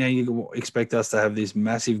like, but now you expect us to have this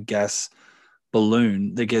massive gas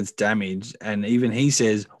balloon that gets damaged, and even he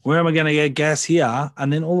says, where am I going to get gas here?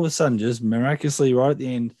 And then all of a sudden, just miraculously right at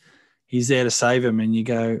the end, he's there to save him, and you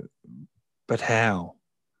go, but how?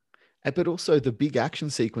 But also the big action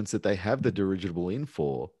sequence that they have the dirigible in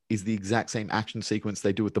for is the exact same action sequence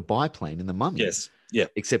they do with the biplane in The Mummy. Yes. Yeah.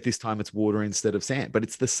 Except this time it's water instead of sand, but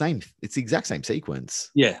it's the exact same sequence.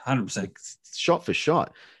 Yeah. 100%. Shot for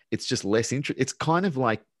shot. It's just less it's kind of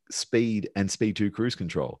like Speed and Speed 2 Cruise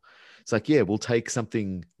Control. It's like, yeah, we'll take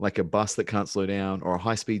something like a bus that can't slow down or a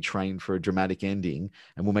high-speed train for a dramatic ending,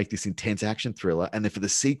 and we'll make this intense action thriller. And then for the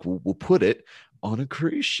sequel, we'll put it on a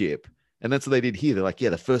cruise ship. And that's what they did here. They're like, yeah,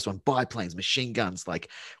 the first one, biplanes, machine guns, like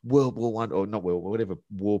World War One, or not World War, whatever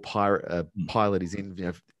war pilot is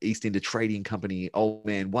in, East India Trading Company, old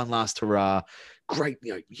man, one last hurrah. Great,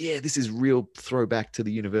 yeah, this is real throwback to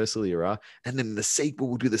the Universal era. And then the sequel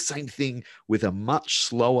will do the same thing with a much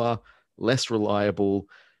slower, less reliable,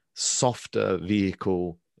 softer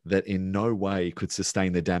vehicle that in no way could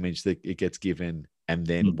sustain the damage that it gets given. And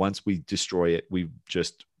then once we destroy it, we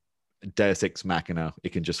just Deus Ex Machina,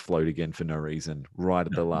 it can just float again for no reason right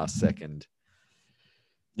at the last second.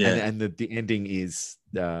 Yeah. And the ending is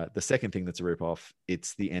the second thing that's a ripoff.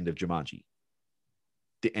 It's the end of Jumanji.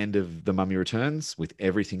 The end of The Mummy Returns with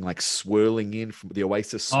everything like swirling in from the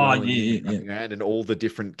Oasis swirling around and all the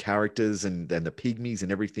different characters and the pygmies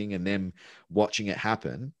and everything and them watching it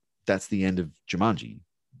happen. That's the end of Jumanji.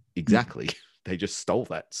 Exactly. They just stole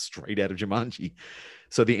that straight out of Jumanji.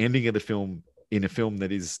 So the ending of the film in a film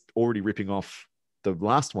that is already ripping off the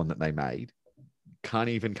last one that they made can't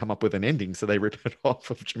even come up with an ending. So they rip it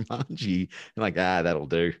off of Jumanji and like, that'll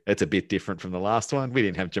do. It's a bit different from the last one. We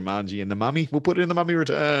didn't have Jumanji in The Mummy. We'll put it in The Mummy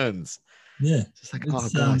Returns. Yeah. It's just like,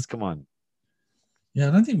 guys, come on. Yeah,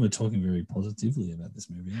 I don't think we're talking very positively about this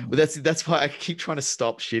movie. Well, that's why I keep trying to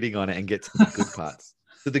stop shitting on it and get to the good parts.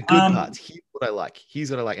 So the good parts, here's what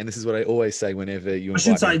I like. And this is what I always say whenever you invite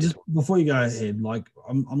I should say, just before you go ahead, like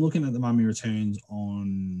I'm looking at The Mummy Returns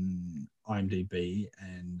on IMDb,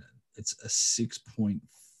 and it's a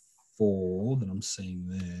 6.4 that I'm seeing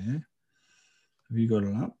there. Have you got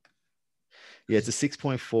it up? Yeah, it's a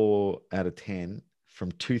 6.4 out of 10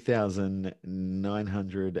 from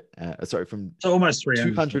 2,900. From almost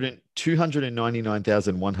 300.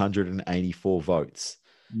 299,184 votes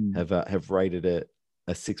have rated it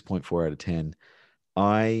a 6.4 out of 10.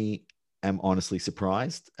 I am honestly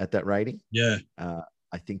surprised at that rating. Yeah.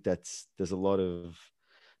 I think there's a lot of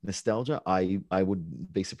nostalgia, I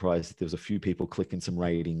would be surprised if there was a few people clicking some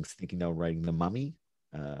ratings thinking they were rating The Mummy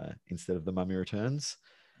instead of The Mummy Returns.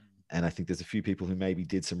 And I think there's a few people who maybe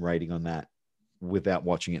did some rating on that without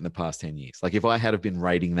watching it in the past 10 years. Like if I had have been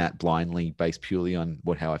rating that blindly based purely on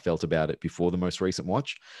how I felt about it before the most recent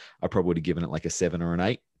watch, I probably would have given it like a 7 or an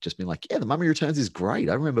 8, just been like, yeah, The Mummy Returns is great.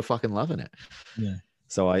 I remember fucking loving it. Yeah.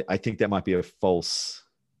 So I think that might be a false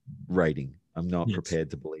rating. I'm not Yes. prepared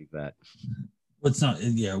to believe that. Well, it's not.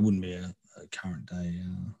 Yeah, it wouldn't be a current day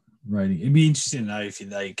rating. It'd be interesting to know if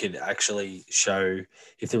they could actually show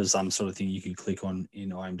if there was some sort of thing you could click on in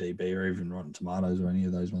IMDb or even Rotten Tomatoes or any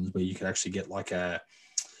of those ones where you could actually get like a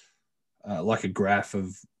graph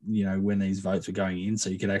of when these votes were going in, so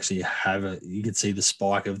you could actually you could see the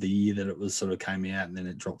spike of the year that it was sort of came out, and then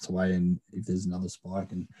it drops away, and if there's another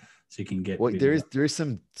spike, and so you can get. Well, there is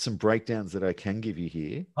some breakdowns that I can give you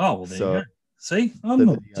here. Oh well, there you go. See, I'm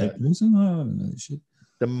not a tech person. I don't know this shit.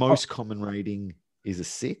 The most common rating is a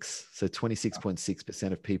 6. So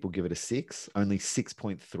 26.6% of people give it a 6. Only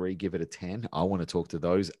 6.3 give it a 10. I want to talk to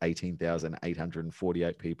those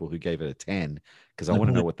 18,848 people who gave it a 10 because I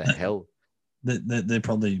want to know what the hell. They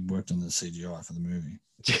probably worked on the CGI for the movie.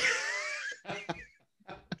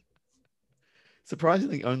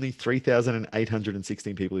 Surprisingly, only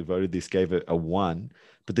 3,816 people who voted this gave it a 1,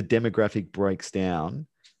 but the demographic breaks down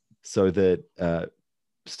so that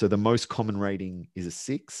so the most common rating is a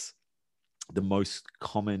 6. The most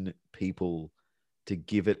common people to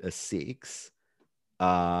give it a 6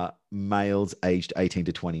 are males aged 18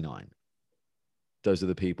 to 29. Those are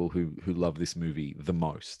the people who love this movie the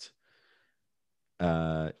most.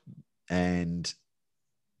 And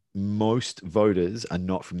most voters are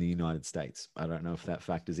not from the United States. I don't know if that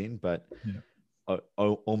factors in, but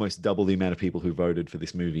almost double the amount of people who voted for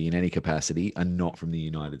this movie in any capacity are not from the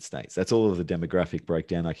United States. That's all of the demographic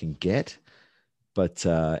breakdown I can get. But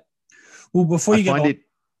well, before you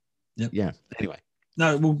Anyway,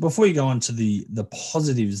 no. Well, before you go on to the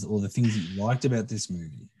positives or the things that you liked about this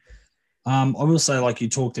movie, I will say, like you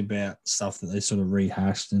talked about stuff that they sort of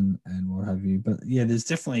rehashed and what have you. But yeah, there's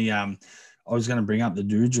definitely. I was going to bring up the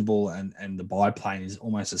dirigible and the biplane is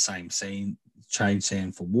almost the same scene. Change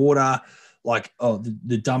sand for water. Like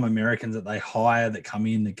the dumb Americans that they hire that come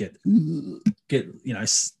in that get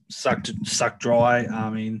sucked dry. I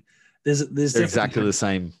mean, there's they're exactly the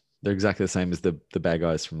same. They're exactly the same as the bad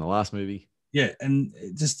guys from the last movie. Yeah, and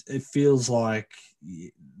it feels like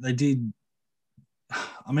they did.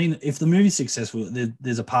 I mean, if the movie's successful,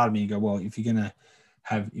 there's a part of me you go, well, if you're gonna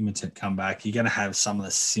have Imhotep come back, you're gonna have some of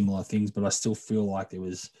the similar things, but I still feel like there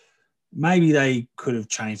was. Maybe they could have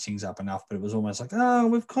changed things up enough, but it was almost like,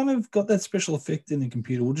 we've kind of got that special effect in the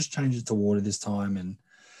computer. We'll just change it to water this time.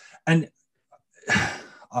 And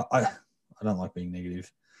I don't like being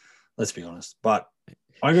negative. Let's be honest. But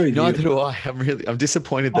I agree with you. Neither do I. I'm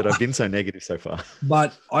disappointed that I've been so negative so far.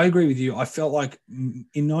 But I agree with you. I felt like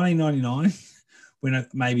in 1999, when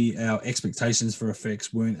maybe our expectations for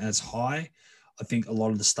effects weren't as high, I think a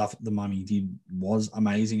lot of the stuff The Mummy did was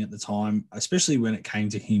amazing at the time, especially when it came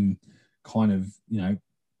to him kind of,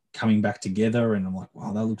 coming back together. And I'm like,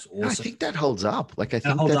 wow, that looks awesome. I think that holds up. Like, I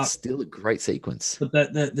think that's still a great sequence.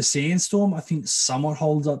 But the sandstorm, I think somewhat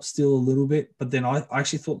holds up still a little bit. But then I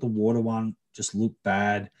actually thought the water one just looked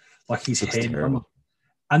bad. Like his head.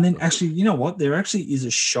 And then actually, you know what? There actually is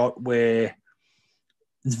a shot where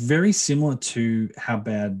it's very similar to how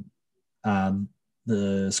bad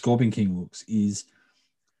the Scorpion King looks is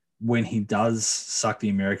when he does suck the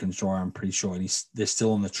Americans dry, I'm pretty sure, and they're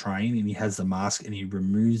still on the train and he has the mask and he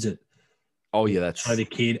removes it. Oh yeah, that's show the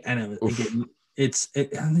kid, and it's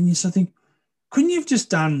and then you sort of think, couldn't you have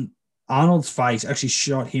just done Arnold's face, actually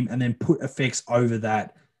shot him, and then put effects over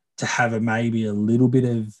that to have maybe a little bit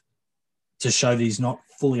of to show that he's not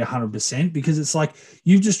fully 100%, because it's like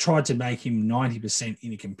you've just tried to make him 90%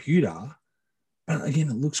 in a computer. But again,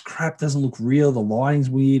 it looks crap, doesn't look real. The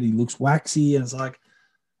lighting's weird. He looks waxy. And it's like,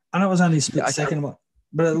 I know it was only a split second, but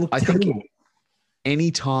it looked terrible. Think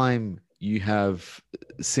anytime you have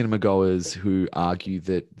cinema goers who argue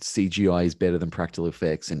that CGI is better than practical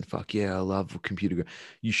effects and fuck yeah, I love computer,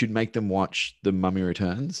 you should make them watch The Mummy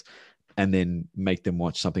Returns and then make them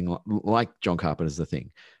watch something like John Carpenter's The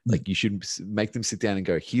Thing. Like you should make them sit down and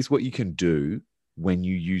go, here's what you can do when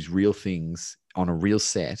you use real things on a real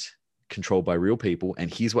set controlled by real people,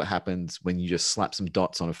 and here's what happens when you just slap some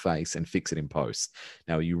dots on a face and fix it in post.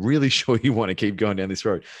 Now, are you really sure you want to keep going down this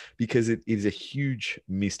road? Because it is a huge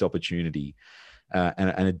missed opportunity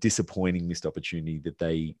and a disappointing missed opportunity that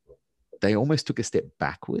they almost took a step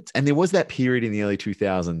backwards. And there was that period in the early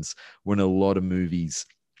 2000s when a lot of movies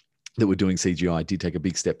that were doing CGI did take a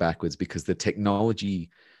big step backwards because the technology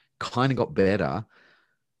kind of got better.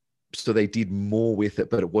 So they did more with it,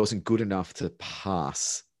 but it wasn't good enough to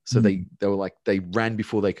pass. So they were like, they ran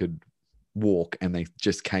before they could walk, and they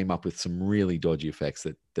just came up with some really dodgy effects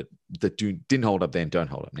that didn't hold up then, don't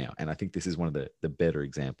hold up now. And I think this is one of the better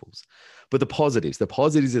examples. But the positives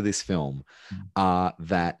of this film are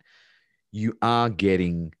that you are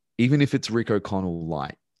getting, even if it's Rick O'Connell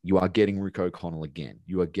light, you are getting Rick O'Connell again.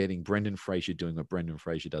 You are getting Brendan Fraser doing what Brendan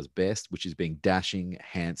Fraser does best, which is being dashing,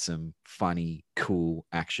 handsome, funny, cool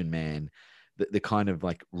action man, the kind of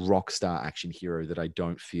like rock star action hero that I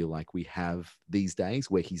don't feel like we have these days,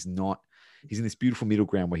 where he's in this beautiful middle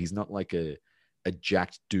ground where he's not like a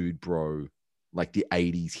jacked dude bro, like the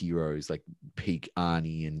 80s heroes, like peak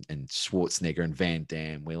Arnie and Schwarzenegger and Van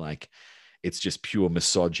Damme, where like it's just pure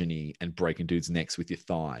misogyny and breaking dudes' necks with your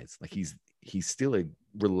thighs. Like he's still a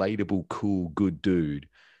relatable, cool, good dude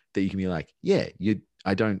that you can be like, yeah,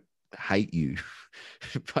 I don't hate you.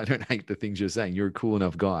 I don't hate the things you're saying. You're a cool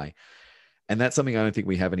enough guy. And that's something I don't think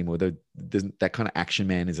we have anymore. That kind of action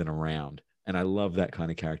man isn't around. And I love that kind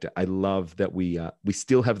of character. I love that we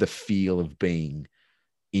still have the feel of being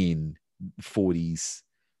in 40s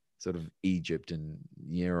sort of Egypt and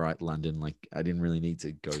London. Like I didn't really need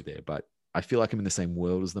to go there, but I feel like I'm in the same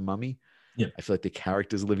world as the Mummy. Yeah. I feel like the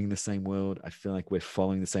characters are living in the same world. I feel like we're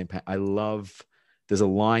following the same path. There's a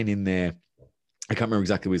line in there. I can't remember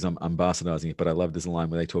exactly where I'm bastardizing it, but I love this line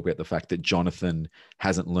where they talk about the fact that Jonathan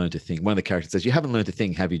hasn't learned a thing. One of the characters says, "You haven't learned a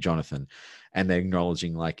thing, have you, Jonathan?" And they're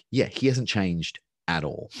acknowledging like, yeah, he hasn't changed at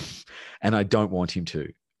all. And I don't want him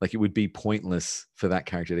to. Like it would be pointless for that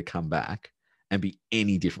character to come back and be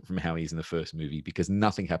any different from how he is in the first movie, because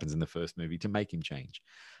nothing happens in the first movie to make him change.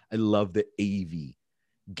 I love that Evie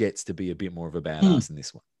gets to be a bit more of a badass in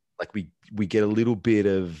this one. Like we get a little bit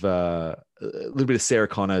of Sarah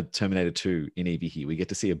Connor Terminator 2 in Evie here. We get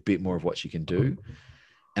to see a bit more of what she can do.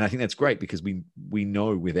 And I think that's great because we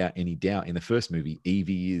know without any doubt in the first movie,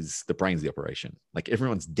 Evie is the brains of the operation. Like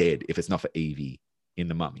everyone's dead if it's not for Evie in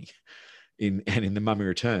The Mummy. In The Mummy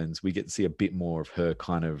Returns, we get to see a bit more of her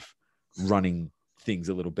kind of running things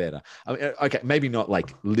a little better. I mean, okay, maybe not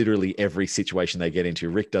like literally every situation they get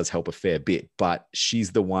into. Rick does help a fair bit, but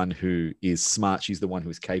she's the one who is smart. She's the one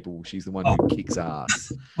who is capable. She's the one who kicks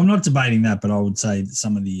ass. I'm not debating that, but I would say that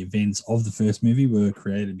some of the events of the first movie were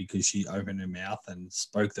created because she opened her mouth and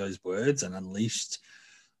spoke those words and unleashed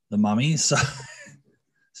the Mummy. So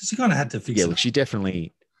she kind of had to fix it. Yeah, look, she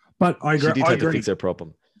definitely. But I agree. She did have to fix her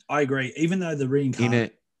problem. I agree. Even though the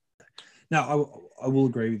reincarnation. No, I will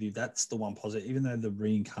agree with you. That's the one positive. Even though the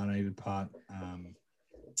reincarnated part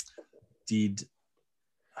did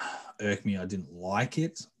irk me, I didn't like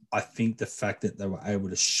it. I think the fact that they were able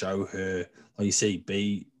to show her, like you see,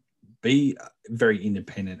 be very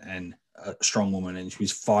independent and a strong woman, and she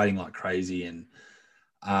was fighting like crazy, and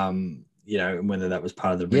whether that was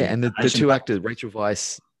part of the and the two actors, Rachel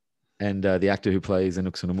Weisz and the actor who plays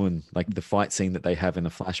Anck-su-namun, like the fight scene that they have in the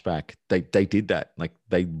flashback, they did that. Like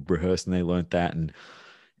they rehearsed and they learned that. And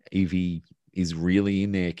Evie is really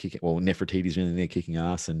in there kicking. Well, Nefertiti's really in there kicking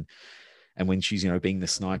ass. And when she's being the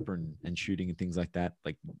sniper and shooting and things like that,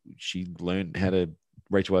 like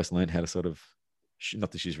Rachel Weisz learned how to sort of, not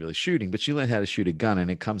that she's really shooting, but she learned how to shoot a gun. And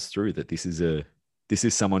it comes through that this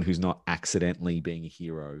is someone who's not accidentally being a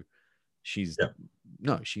hero. She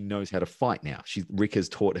knows how to fight now. Rick has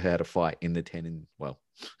taught her how to fight in the 10 and, well,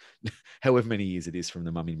 however many years it is from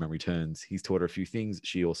The Mummy Returns. He's taught her a few things.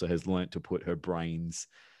 She also has learned to put her brains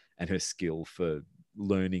and her skill for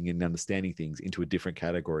learning and understanding things into a different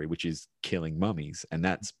category, which is killing mummies. And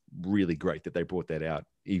that's really great that they brought that out.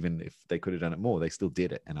 Even if they could have done it more, they still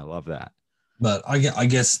did it. And I love that. But I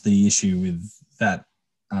guess the issue with that,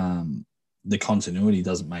 the continuity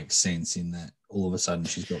doesn't make sense in that all of a sudden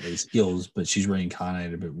she's got these skills, but she's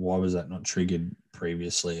reincarnated. But why was that not triggered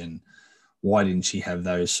previously? And why didn't she have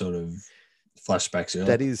those sort of flashbacks earlier?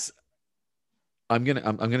 That is, I'm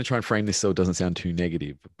gonna try and frame this so it doesn't sound too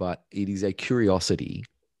negative, but it is a curiosity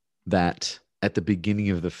that at the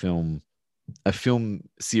beginning of the film, a film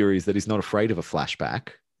series that is not afraid of a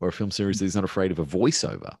flashback, or a film series that is not afraid of a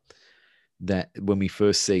voiceover, that when we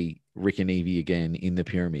first see Rick and Evie again in the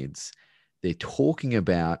pyramids, they're talking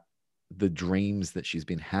about the dreams that she's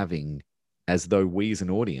been having as though we as an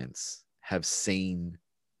audience have seen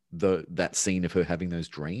that scene of her having those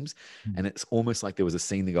dreams. And it's almost like there was a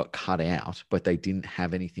scene that got cut out, but they didn't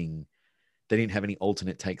have anything. They didn't have any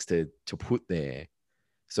alternate takes to put there.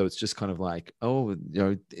 So it's just kind of like, oh,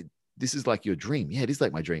 this is like your dream. Yeah, it is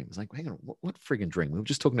like my dream. It's like, hang on, what friggin' dream? We were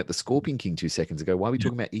just talking about the Scorpion King 2 seconds ago. Why are we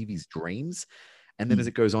talking about Evie's dreams? And then as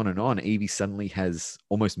it goes on and on, Evie suddenly has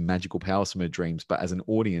almost magical powers from her dreams. But as an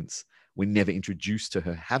audience, we're never introduced to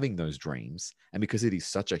her having those dreams. And because it is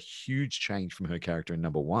such a huge change from her character in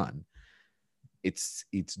number one, it's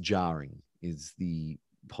jarring is the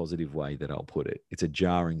positive way that I'll put it. It's a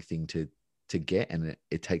jarring thing to get, and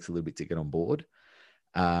it takes a little bit to get on board.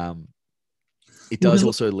 It does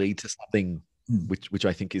also lead to something which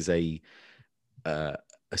I think is a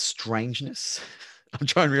strangeness. I'm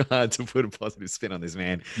trying real hard to put a positive spin on this,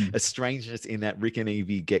 man. A strangeness in that Rick and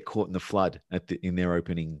Evie get caught in the flood in their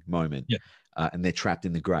opening moment, and they're trapped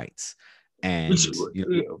in the grates. And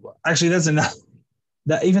actually, that's enough.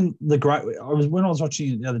 That even the grate. When I was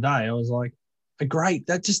watching it the other day, I was like, a grate.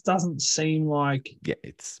 That just doesn't seem like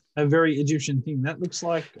it's a very Egyptian thing. That looks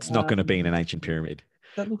like it's not going to be in an ancient pyramid.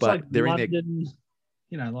 That looks like London.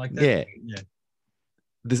 Like that. Yeah.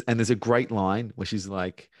 There's a great line where she's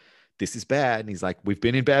like, "This is bad," and he's like, "We've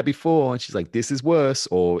been in bad before," and she's like, "This is worse,"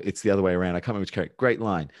 or it's the other way around. I can't remember which character. Great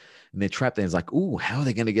line. And they're trapped there. It's like, "Ooh, how are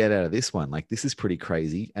they going to get out of this one? Like, this is pretty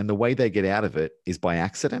crazy." And the way they get out of it is by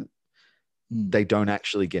accident. They don't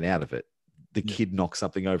actually get out of it. The kid knocks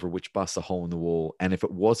something over, which busts a hole in the wall. And if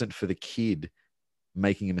it wasn't for the kid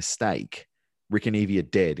making a mistake, Rick and Evie are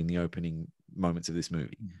dead in the opening moments of this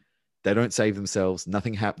movie. They don't save themselves.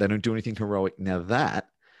 Nothing happens. They don't do anything heroic. Now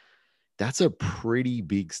that's a pretty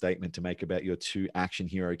big statement to make about your two action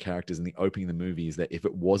hero characters in the opening of the movie, is that if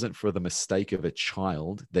it wasn't for the mistake of a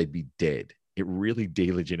child, they'd be dead. It really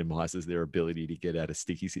delegitimizes their ability to get out of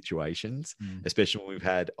sticky situations, especially when we've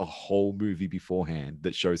had a whole movie beforehand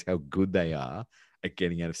that shows how good they are at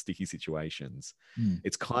getting out of sticky situations.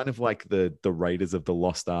 It's kind of like the Raiders of the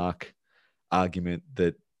Lost Ark argument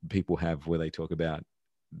that people have, where they talk about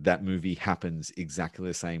that movie happens exactly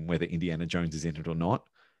the same whether Indiana Jones is in it or not,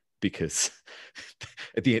 because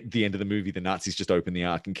at the end of the movie, the Nazis just open the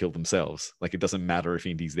Ark and kill themselves. Like, it doesn't matter if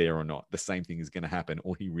Indy's there or not. The same thing is going to happen.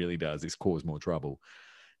 All he really does is cause more trouble.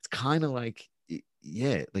 It's kind of like,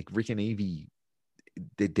 like Rick and Evie,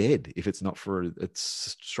 they're dead if it's not for a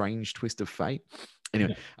strange twist of fate.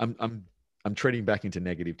 Anyway, I'm treading back into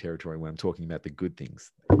negative territory when I'm talking about the good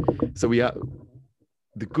things. So we are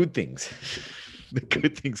the good things. The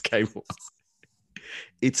good things, Cable.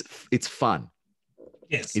 It's fun.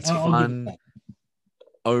 Yes, it's fun.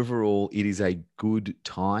 Overall, it is a good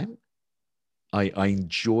time. I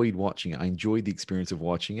enjoyed watching it. I enjoyed the experience of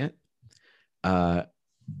watching it. I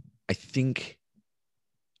think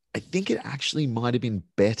it actually might have been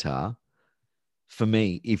better for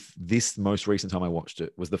me if this most recent time I watched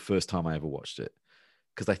it was the first time I ever watched it,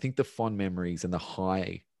 because I think the fond memories and the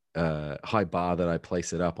high bar that I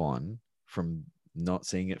place it up on from not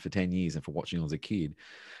seeing it for 10 years and for watching it as a kid,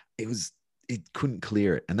 it couldn't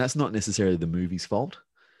clear it. And that's not necessarily the movie's fault.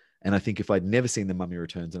 And I think if I'd never seen The Mummy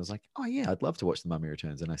Returns and I was like, oh yeah, I'd love to watch The Mummy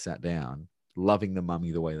Returns, and I sat down loving The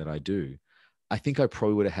Mummy the way that I do, I think I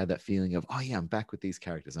probably would have had that feeling of, oh yeah, I'm back with these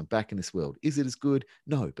characters. I'm back in this world. Is it as good?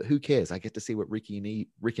 No, but who cares? I get to see what Rick and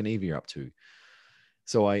Evie are up to.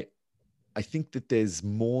 So I think that there's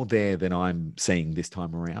more there than I'm seeing this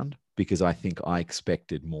time around, because I think I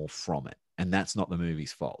expected more from it. And that's not the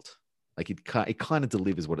movie's fault. Like, it kind of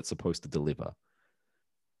delivers what it's supposed to deliver.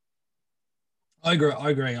 I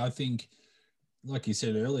agree. I think, like you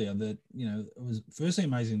said earlier, that, it was firstly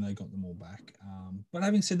amazing they got them all back. But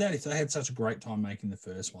having said that, if they had such a great time making the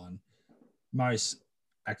first one, most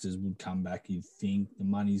actors would come back. You'd think the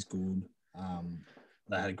money's good.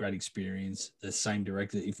 They had a great experience. The same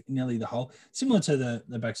director, if nearly the whole, similar to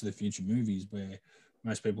the Back to the Future movies, where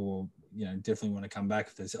most people will, definitely want to come back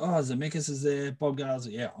if they say, oh, Zemeckis is there, Bob Gales,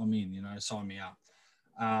 yeah, I'm in, sign me up.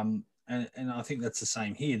 And I think that's the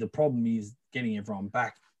same here. The problem is getting everyone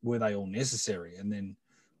back. Were they all necessary? And then,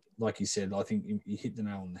 like you said, I think you hit the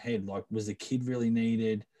nail on the head. Like, was the kid really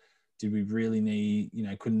needed? Did we really need,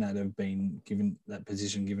 couldn't that have been given, that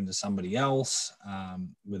position given to somebody else,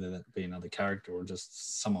 whether that be another character or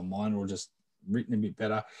just someone minor or just written a bit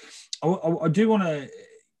better? I do want to,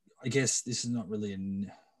 I guess this is not really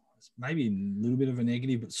maybe a little bit of a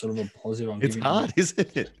negative, but sort of a positive. It's hard,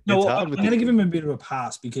 isn't it? No, I'm going to give him a bit of a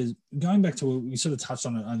pass, because going back to what we sort of touched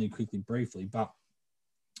on it only quickly, briefly, but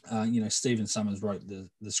Stephen Summers wrote the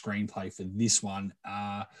screenplay for this one,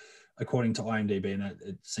 according to IMDb, and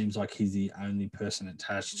it seems like he's the only person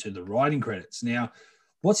attached to the writing credits. Now,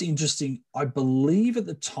 what's interesting, I believe at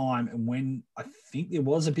the time, and when I think there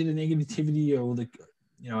was a bit of negativity, or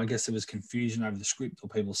I guess there was confusion over the script, or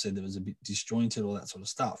people said there was a bit disjointed, all that sort of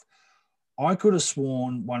stuff. I could have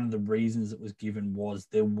sworn one of the reasons that was given was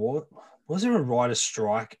there a writer's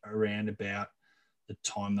strike around about the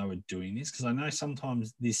time they were doing this, because I know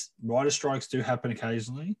sometimes writer strikes do happen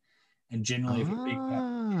occasionally, And generally,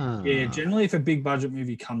 Ah. generally if a big budget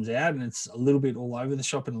movie comes out and it's a little bit all over the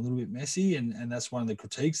shop and a little bit messy, and that's one of the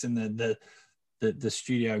critiques, and the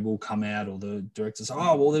studio will come out, or the director say,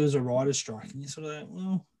 oh, well, there was a writer's strike. And you sort of like,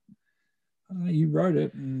 well, I don't know, you wrote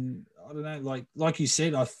it. And I don't know, like you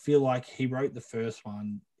said, I feel like he wrote the first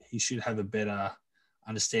one. He should have a better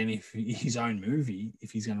understanding of his own movie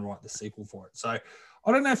if he's going to write the sequel for it. So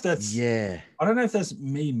I don't know if that's me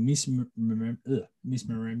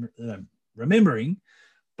remembering,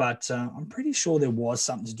 but I'm pretty sure there was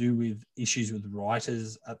something to do with issues with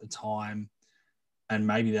writers at the time, and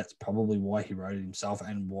maybe that's probably why he wrote it himself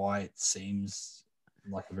and why it seems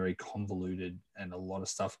like a very convoluted and a lot of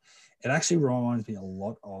stuff. It actually reminds me a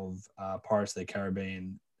lot of Pirates of the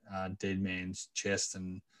Caribbean, Dead Man's Chest,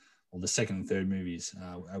 or the second and third movies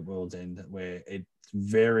at World's End, where it's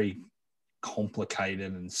very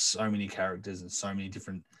complicated and so many characters and so many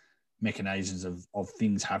different mechanisms of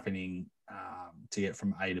things happening to get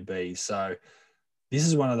from A to B. So this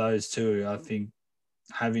is one of those too. I think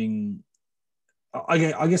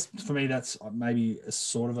I guess for me, that's maybe a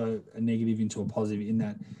sort of a negative into a positive, in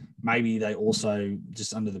that maybe they also,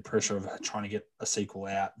 just under the pressure of trying to get a sequel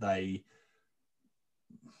out, they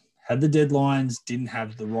had the deadlines, didn't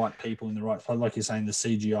have the right people in the right place. Like you're saying, the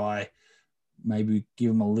CGI, maybe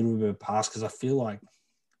give them a little bit of a pass, because I feel like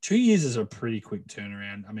 2 years is a pretty quick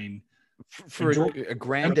turnaround. I mean, for a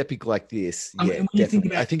grand epic like this, I yeah, mean,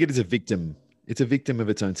 definitely. I think it is a victim. It's a victim of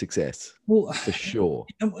its own success, well, for sure.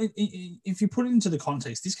 If you put it into the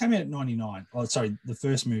context, this came out at 99. Oh, sorry, the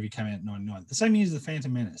first movie came out at 99. The same year as The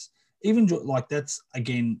Phantom Menace. Even like that's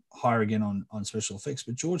again higher again on special effects,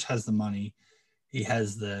 but George has the money. He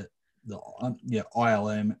has the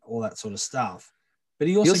ILM, all that sort of stuff. But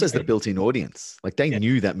he also has the built-in audience. Like they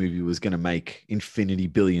knew that movie was going to make infinity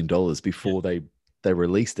 $1 billion before they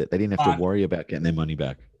released it. They didn't have to worry about getting their money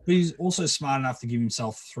back. But he's also smart enough to give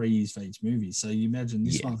himself 3 years for each movie. So you imagine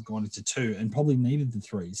this one's gone into 2 and probably needed the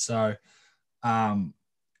 3. So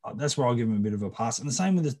that's where I'll give him a bit of a pass. And the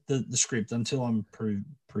same with the script. Until I'm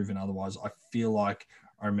proven otherwise, I feel like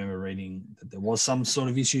I remember reading that there was some sort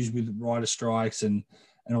of issues with writer strikes and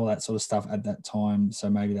all that sort of stuff at that time. So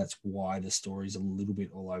maybe that's why the story's a little bit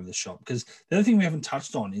all over the shop. Because the other thing we haven't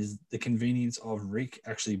touched on is the convenience of Rick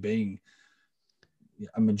actually being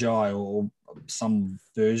a Magi or some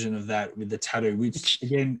version of that with the tattoo, which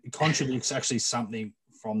again contradicts actually something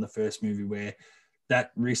from the first movie, where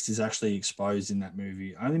that wrist is actually exposed in that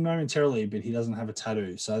movie only momentarily, but he doesn't have a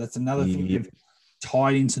tattoo. So that's another thing you've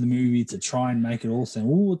tied into the movie to try and make it all sound,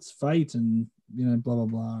 oh, it's fate and blah blah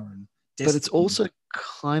blah, and destiny. But it's also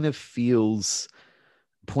kind of feels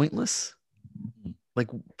pointless. Like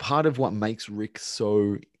part of what makes Rick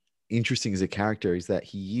so interesting as a character is that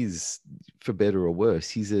he is, for better or worse,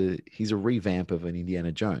 he's a revamp of an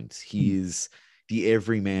Indiana Jones. He is the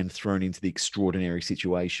everyman thrown into the extraordinary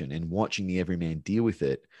situation, and watching the everyman deal with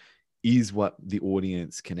it is what the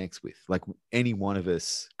audience connects with. Like any one of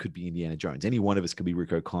us could be Indiana Jones. Any one of us could be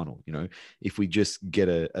Rick O'Connell. If we just get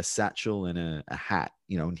a satchel and a hat,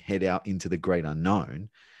 and head out into the great unknown,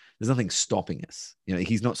 there's nothing stopping us.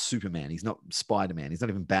 He's not Superman. He's not Spider-Man. He's not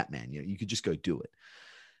even Batman. You could just go do it.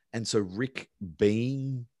 And so Rick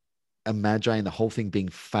being a Magi and the whole thing being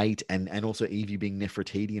fate, and also Evie being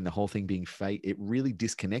Nefertiti and the whole thing being fate, it really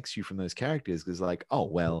disconnects you from those characters, because like, oh,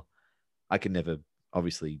 well, I can never,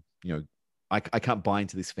 obviously, I can't buy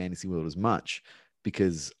into this fantasy world as much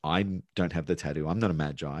because I don't have the tattoo. I'm not a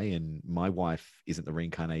Magi, and my wife isn't the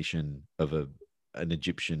reincarnation of an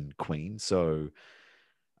Egyptian queen. So,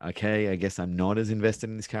 okay, I guess I'm not as invested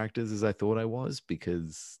in these characters as I thought I was,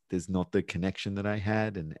 because there's not the connection that I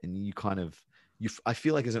had. And you kind of, I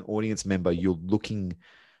feel like as an audience member, you're looking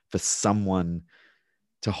for someone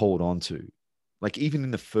to hold on to. Like even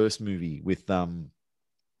in the first movie with,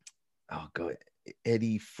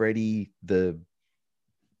 Eddie, Freddie, the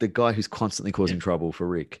guy who's constantly causing trouble for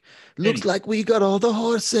Rick. Looks like we got all the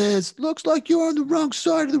horses. Looks like you're on the wrong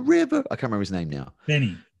side of the river. I can't remember his name now.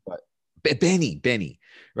 Benny. Benny.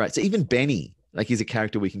 Right. So even Benny, like, he's a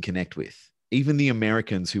character we can connect with. Even the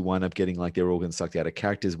Americans who wind up getting like their organs sucked out are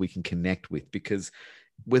characters we can connect with, because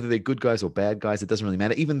whether they're good guys or bad guys, it doesn't really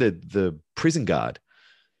matter. Even the prison guard,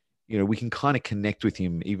 we can kind of connect with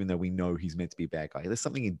him, even though we know he's meant to be a bad guy. There's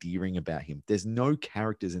something endearing about him. There's no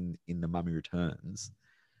characters in The Mummy Returns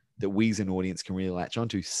that we as an audience can really latch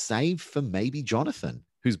onto, save for maybe Jonathan,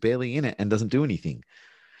 who's barely in it and doesn't do anything.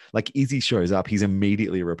 Like Izzy shows up, he's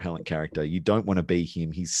immediately a repellent character. You don't want to be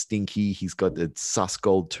him. He's stinky. He's got the sus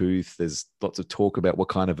gold tooth. There's lots of talk about what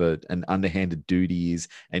kind of an underhanded dude he is,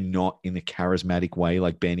 and not in a charismatic way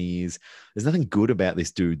like Benny is. There's nothing good about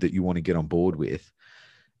this dude that you want to get on board with.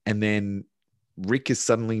 And then Rick is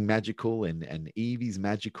suddenly magical and Evie's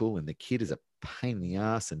magical and the kid is a pain in the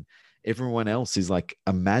ass and everyone else is like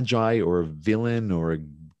a magi or a villain or a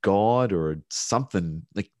god or something.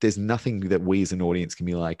 Like there's nothing that we as an audience can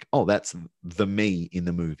be like, oh, that's the me in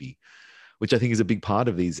the movie, which I think is a big part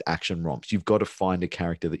of these action romps. You've got to find a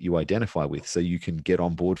character that you identify with so you can get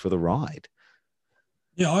on board for the ride.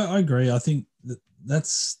 Yeah, I agree. I think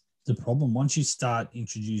that's the problem. Once you start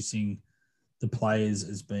introducing the players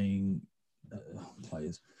as being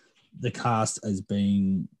the cast as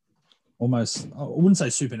being almost, I wouldn't say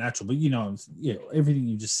supernatural, but yeah, everything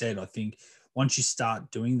you just said, I think once you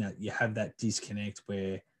start doing that, you have that disconnect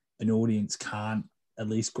where an audience can't at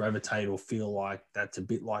least gravitate or feel like that's a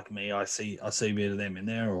bit like me. I see a bit of them in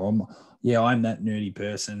there, or I'm that nerdy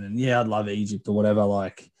person, and yeah, I'd love Egypt or whatever.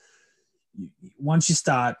 Like once you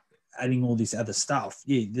start adding all this other stuff,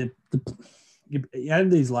 yeah, you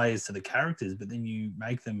add these layers to the characters, but then you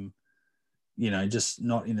make them, just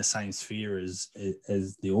not in the same sphere as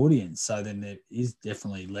the audience. So then there is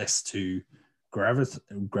definitely less to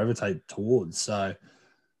gravitate towards. So,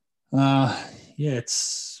 you're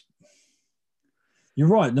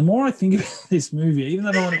right. The more I think about this movie, even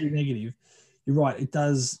though I don't want to be negative, you're right. It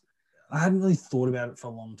does. I hadn't really thought about it for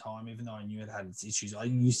a long time, even though I knew it had its issues. I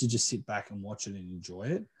used to just sit back and watch it and enjoy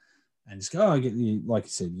it, and just go. Like you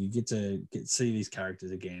said, you get to see these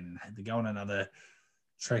characters again, and to go on another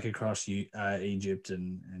trek across Egypt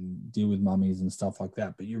and deal with mummies and stuff like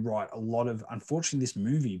that. But you're right. Unfortunately, this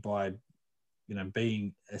movie, by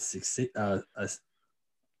being a success, a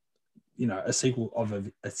sequel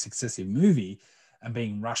of a successive movie and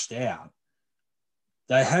being rushed out,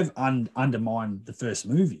 they have undermined the first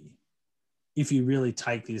movie. If you really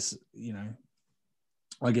take this,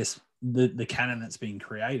 I guess the canon that's being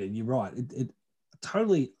created, you're right. It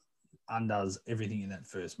totally undoes everything in that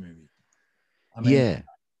first movie. I mean, yeah,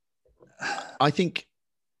 I think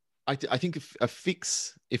a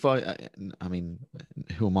fix. I mean,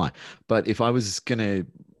 who am I? But if I was gonna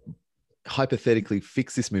hypothetically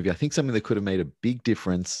fix this movie, I think something that could have made a big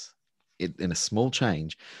difference in a small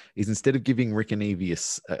change is instead of giving Rick and Evie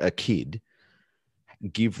a kid,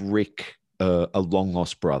 give Rick a long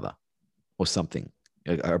lost brother or something,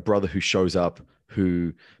 a brother who shows up.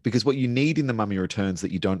 Because what you need in The Mummy Returns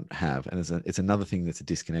that you don't have, and it's another thing that's a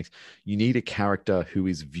disconnect, you need a character who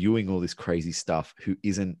is viewing all this crazy stuff, who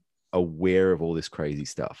isn't aware of all this crazy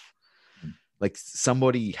stuff. Like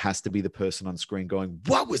somebody has to be the person on screen going,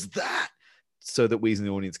 what was that? So that we as an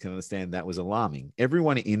audience can understand that was alarming.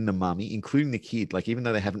 Everyone in The Mummy, including the kid, like even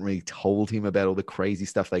though they haven't really told him about all the crazy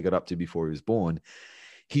stuff they got up to before he was born,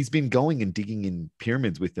 he's been going and digging in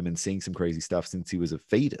pyramids with them and seeing some crazy stuff since he was a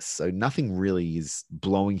fetus. So nothing really is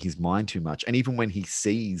blowing his mind too much. And even when he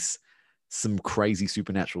sees some crazy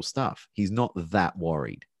supernatural stuff, he's not that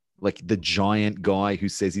worried. Like the giant guy who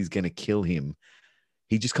says he's going to kill him,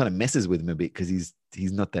 he just kind of messes with him a bit because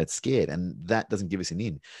he's not that scared. And that doesn't give us an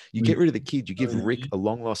in. You get rid of the kid, you give Rick a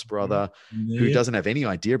long lost brother who doesn't have any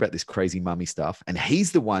idea about this crazy mummy stuff. And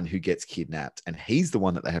he's the one who gets kidnapped and he's the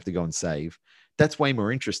one that they have to go and save. That's way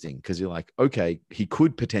more interesting because you're like, okay, he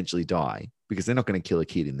could potentially die because they're not going to kill a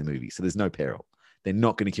kid in the movie. So there's no peril. They're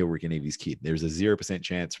not going to kill Rick and Evie's kid. There's a 0%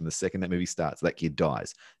 chance from the second that movie starts that kid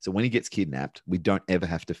dies. So when he gets kidnapped, we don't ever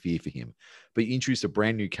have to fear for him. But you introduce a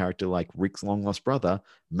brand new character like Rick's long lost brother.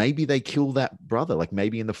 Maybe they kill that brother. Like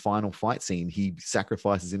maybe in the final fight scene, he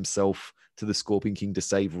sacrifices himself to the Scorpion King to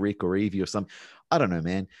save Rick or Evie or something. I don't know,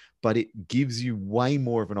 man. But it gives you way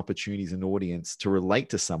more of an opportunity as an audience to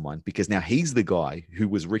relate to someone because now he's the guy who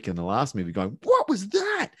was Rick in the last movie going, what was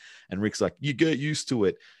that? And Rick's like, you get used to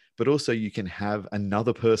it. But also you can have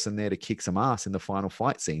another person there to kick some ass in the final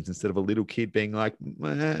fight scenes instead of a little kid being like,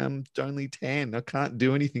 I'm only 10. I can't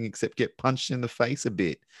do anything except get punched in the face a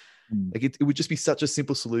bit. Like it would just be such a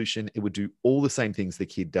simple solution. It would do all the same things the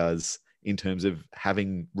kid does in terms of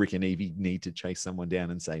having Rick and Evie need to chase someone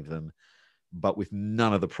down and save them, but with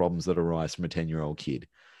none of the problems that arise from a 10-year-old kid.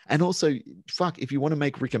 And also, if you want to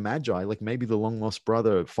make Rick a magi, like maybe the long lost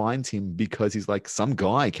brother finds him because he's like, some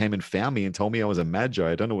guy came and found me and told me I was a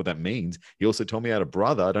magi. I don't know what that means. He also told me I had a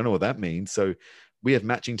brother. I don't know what that means. So we have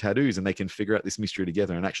matching tattoos and they can figure out this mystery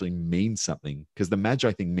together and actually mean something because the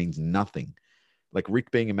magi thing means nothing. Like Rick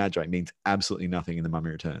being a magi means absolutely nothing in The Mummy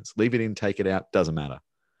Returns. Leave it in, take it out, doesn't matter.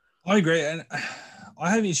 I agree. And I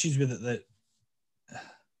have issues with it that,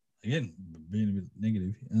 again, being a bit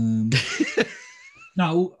negative.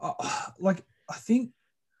 No, like I think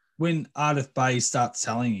when Ardith Bay starts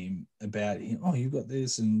telling him about him, oh, you've got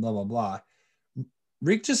this and blah, blah, blah,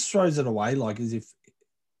 Rick just throws it away like as if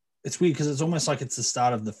it's weird because it's almost like it's the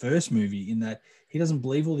start of the first movie in that he doesn't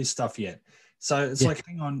believe all this stuff yet. So it's Yeah. like,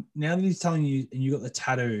 hang on, now that he's telling you and you got the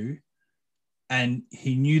tattoo and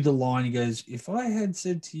he knew the line, he goes, if I had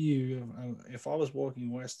said to you, if I was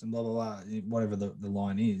walking west and blah, blah, blah, whatever the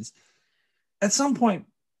line is, at some point,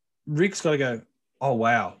 Rick's got to go, oh,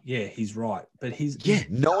 wow, yeah, he's right. But Yeah,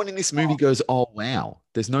 no one in this movie goes, oh, wow.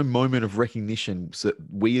 There's no moment of recognition so that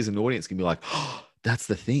we as an audience can be like, oh, that's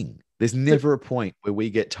the thing. There's never a point where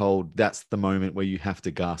we get told that's the moment where you have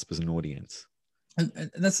to gasp as an audience.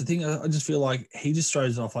 And that's the thing. I just feel like he just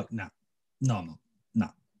throws it off like, no, I'm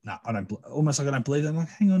not. No, I don't. Almost like I don't believe that. I'm like,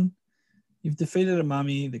 hang on, you've defeated a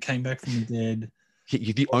mummy that came back from the dead.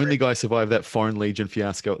 You're the only guy survived that Foreign Legion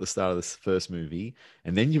fiasco at the start of this first movie,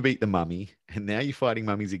 and then you beat the mummy, and now you're fighting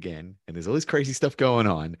mummies again, and there's all this crazy stuff going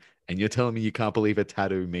on, and you're telling me you can't believe a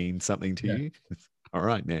tattoo means something to you? All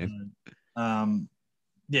right, man.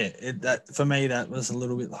 Yeah, that for me that was a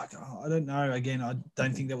little bit like, I don't know. Again, I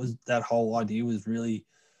don't think that whole idea was really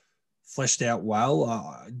fleshed out well.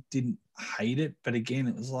 I didn't hate it, but again,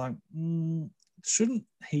 it was like, shouldn't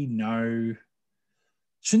he know?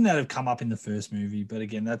 Shouldn't that have come up in the first movie? But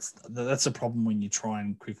again, that's a problem when you try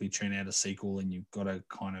and quickly churn out a sequel and you've got to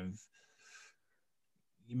kind of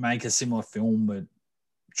you make a similar film, but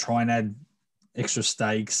try and add extra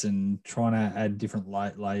stakes and trying to add different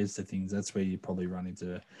layers to things. That's where you probably run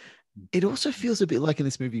into. It also feels a bit like in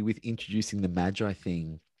this movie with introducing the Magi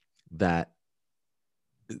thing that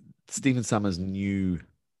Stephen Summers knew,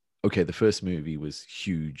 okay, the first movie was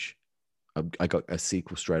huge. I got a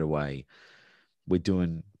sequel straight away. We're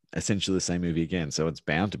doing essentially the same movie again, so it's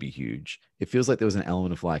bound to be huge. It feels like there was an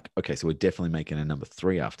element of like, okay, so we're definitely making a number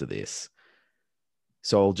 3 after this.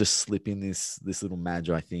 So I'll just slip in this little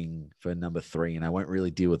Magi thing for number 3, and I won't really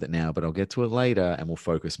deal with it now, but I'll get to it later, and we'll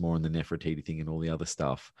focus more on the Nefertiti thing and all the other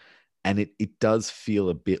stuff. And it does feel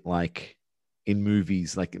a bit like in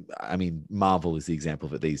movies, like, I mean, Marvel is the example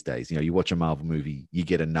of it these days. You know, you watch a Marvel movie, you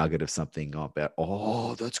get a nugget of something about,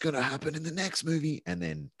 oh, that's going to happen in the next movie. And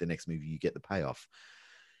then the next movie, you get the payoff.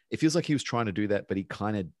 It feels like he was trying to do that, but he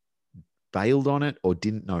kind of bailed on it or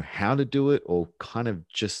didn't know how to do it or kind of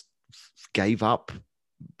just gave up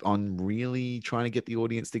on really trying to get the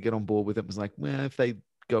audience to get on board with it. It was like, well, if they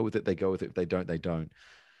go with it, they go with it. If they don't, they don't.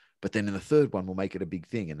 But then in the third one, we'll make it a big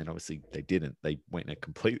thing. And then obviously they didn't. They went in a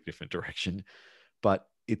completely different direction. But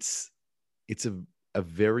it's a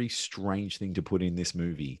very strange thing to put in this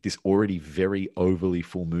movie, this already very overly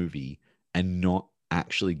full movie, and not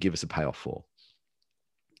actually give us a payoff for.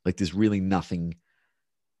 Like there's really nothing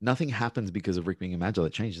happens because of Rick being a Magi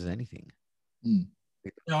that changes anything. No,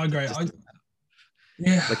 I agree.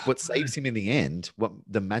 Yeah. Like what saves him in the end, what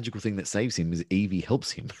the magical thing that saves him is Evie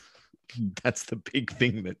helps him. That's the big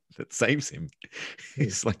thing that saves him.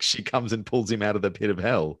 It's like she comes and pulls him out of the pit of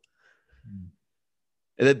hell.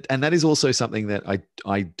 And that is also something that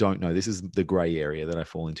I don't know. This is the gray area that I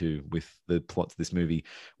fall into with the plot of this movie.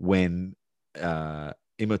 When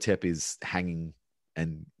Imhotep is hanging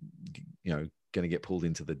and, you know, going to get pulled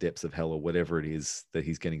into the depths of hell or whatever it is that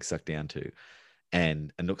he's getting sucked down to.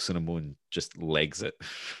 And Anck-su-namun just legs it.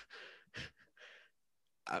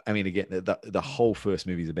 I mean, again, the whole first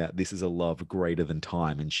movie is about this is a love greater than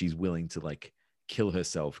time. And she's willing to like kill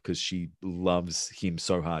herself because she loves him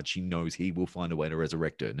so hard. She knows he will find a way to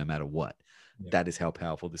resurrect her no matter what. Yeah. That is how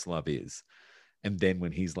powerful this love is. And then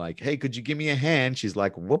when he's like, hey, could you give me a hand? She's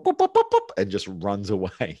like, whoop, whoop, whoop, whoop, whoop, and just runs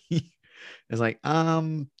away. It's like,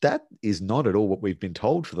 that is not at all what we've been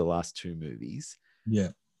told for the last 2 movies. Yeah.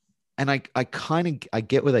 And I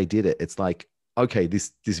get where they did it. It's like, okay,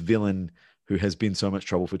 this villain who has been so much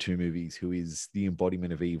trouble for 2 movies, who is the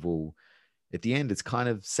embodiment of evil. At the end, it's kind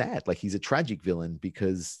of sad. Like he's a tragic villain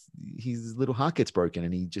because his little heart gets broken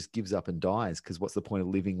and he just gives up and dies. Because what's the point of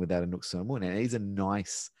living without Anck-su-namun? And it is a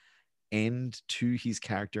nice end to his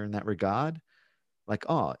character in that regard. Like,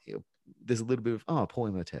 oh, there's a little bit of, Paul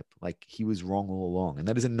Imhotep. Like he was wrong all along. And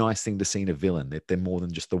that is a nice thing to see in a villain, that they're more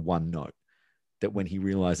than just the one note. That when he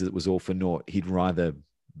realizes it was all for naught, he'd rather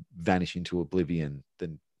vanish into oblivion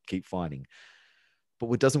than keep fighting. But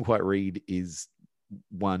what doesn't quite read is,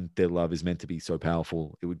 1, their love is meant to be so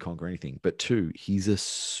powerful it would conquer anything. But 2, he's a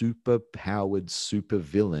super powered super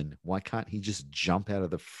villain. Why can't he just jump out of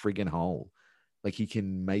the friggin' hole? Like he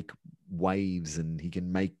can make waves and he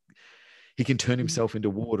can turn himself into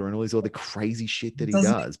water and all these other crazy shit that he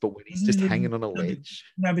does. But when he's just hanging on a ledge.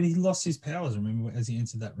 No, but he lost his powers, remember, as he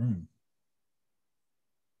entered that room.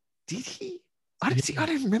 Did he? I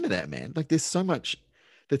don't remember that, man. Like there's so much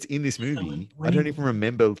that's in this movie. I don't even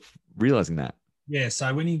remember realizing that. Yeah,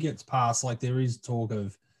 so when he gets past, like there is talk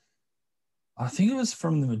of, I think it was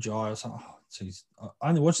from the Magi or something. Oh, geez. I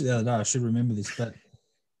only watched it the other day. I should remember this, but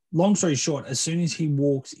long story short, as soon as he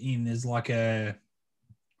walks in, there's like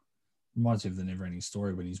reminds me of the never ending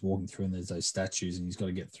story when he's walking through and there's those statues and he's got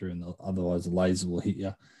to get through and otherwise the laser will hit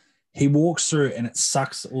you. He walks through and it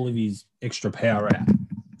sucks all of his extra power out.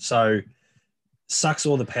 So sucks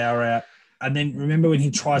all the power out. And then remember when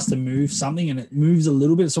he tries to move something and it moves a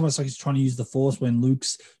little bit, it's almost like he's trying to use the force when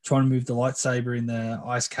Luke's trying to move the lightsaber in the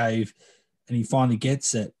ice cave and he finally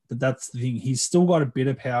gets it. But that's the thing. He's still got a bit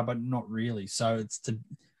of power, but not really. So it's to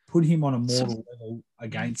put him on a mortal level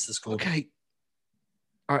against the Scorpion. Okay.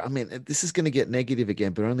 All right, I mean, this is going to get negative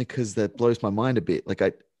again, but only because that blows my mind a bit. Like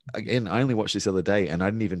I only watched this the other day and I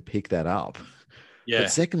didn't even pick that up. Yeah.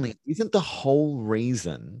 But secondly, isn't the whole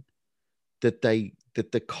reason that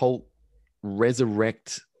the cult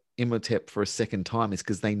resurrect Imhotep for a second time is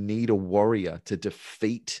because they need a warrior to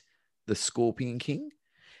defeat the Scorpion King?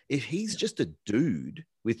 If he's just a dude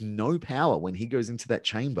with no power when he goes into that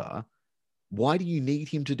chamber, why do you need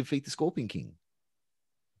him to defeat the Scorpion King?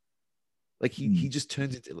 Like he just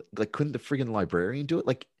turns into, like, couldn't the friggin' librarian do it?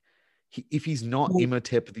 Like if he's not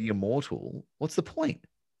Imhotep the Immortal, what's the point?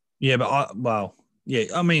 Yeah, but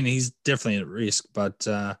I mean, he's definitely at risk, but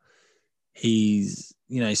he's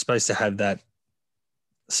supposed to have that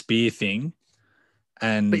spear thing,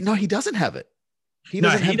 and but no, he doesn't have it. He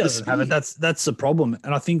doesn't have it. That's the problem,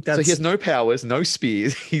 and I think that's so he has no powers, no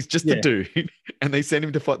spears. He's just a dude, and they send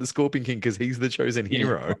him to fight the Scorpion King because he's the chosen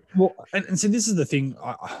hero. Well, and so this is the thing.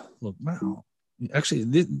 Look, wow.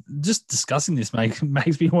 Actually, just discussing this makes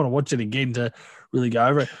me want to watch it again to really go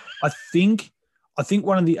over it. I think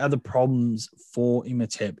one of the other problems for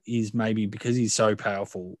Imhotep is maybe because he's so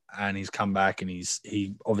powerful and he's come back and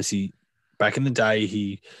he obviously back in the day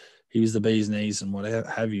he was the bee's knees and whatever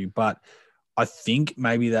have you, but I think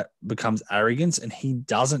maybe that becomes arrogance and he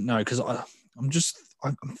doesn't know, because I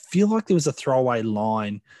feel like there was a throwaway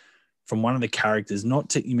line from one of the characters, not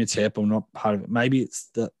to Imhotep or not part of it. Maybe it's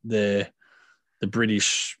the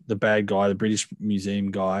British, the bad guy, the British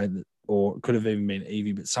museum guy, or it could have even been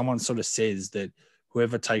Evie, but someone sort of says that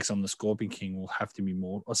whoever takes on the Scorpion King will have to be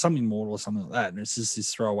mortal or something like that. And it's just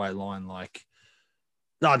this throwaway line like,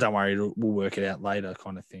 no, don't worry, we'll work it out later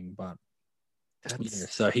kind of thing. But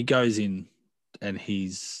so he goes in and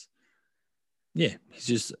he's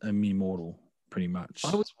just a mere mortal pretty much.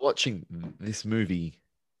 I was watching this movie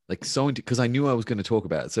because I knew I was going to talk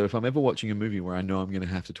about it. So if I'm ever watching a movie where I know I'm going to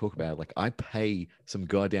have to talk about it, like I pay some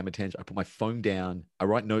goddamn attention. I put my phone down. I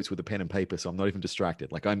write notes with a pen and paper, so I'm not even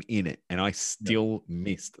distracted. Like I'm in it, and I still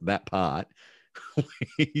missed that part.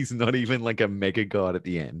 He's not even like a mega god at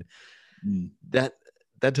the end. That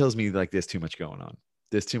tells me like there's too much going on.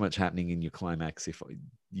 There's too much happening in your climax if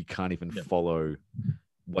you can't even follow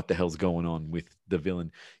what the hell's going on with the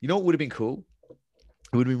villain. You know what would have been cool?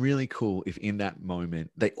 It would have been really cool if in that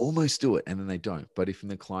moment they almost do it and then they don't. But if in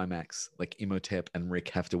the climax, like Imhotep and Rick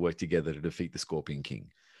have to work together to defeat the Scorpion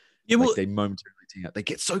King. Yeah, well, like they momentarily team up. They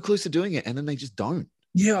get so close to doing it and then they just don't.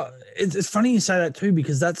 Yeah, it's funny you say that too,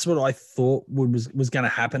 because that's what I thought was going to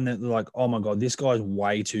happen. That like, oh my God, this guy's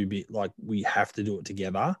way too big. Like we have to do it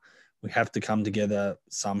together. We have to come together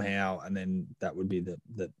somehow. And then that would be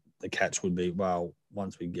the catch would be, well,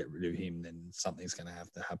 once we get rid of him, then something's going to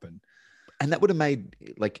have to happen. And that would have made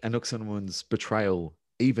like Anck-su-namun's betrayal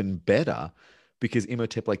even better, because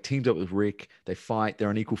Imhotep like teams up with Rick, they fight, they're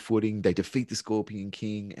on equal footing, they defeat the Scorpion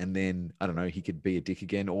King, and then I don't know, he could be a dick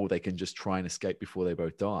again, or they can just try and escape before they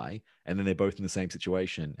both die, and then they're both in the same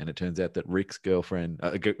situation, and it turns out that Rick's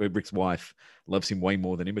wife loves him way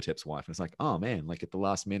more than Imhotep's wife, and it's like, oh man, like at the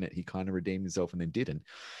last minute he kind of redeemed himself and then didn't.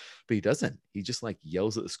 But he doesn't. He just like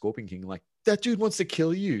yells at the Scorpion King, like, that dude wants to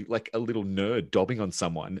kill you, like a little nerd dobbing on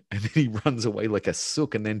someone. And then he runs away like a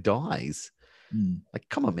sook and then dies. Like,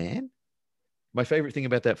 come on, man. My favorite thing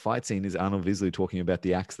about that fight scene is Arnold Vosloo talking about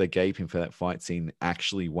the axe they gave him for that fight scene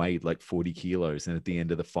actually weighed like 40 kilos. And at the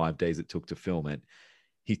end of the 5 days it took to film it,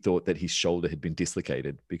 he thought that his shoulder had been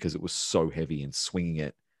dislocated because it was so heavy, and swinging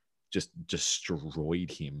it just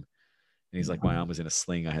destroyed him. And he's like, my arm was in a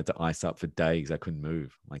sling. I had to ice up for days. I couldn't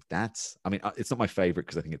move. Like it's not my favorite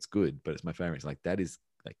because I think it's good, but it's my favorite. It's like, that is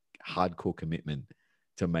like hardcore commitment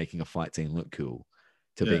to making a fight scene look cool,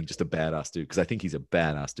 to being just a badass dude. Because I think he's a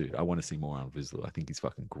badass dude. I want to see more Arnold Vosloo. I think he's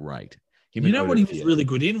fucking great. You know what he was really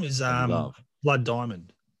good in was Blood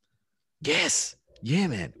Diamond. Yes. Yeah,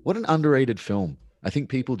 man. What an underrated film. I think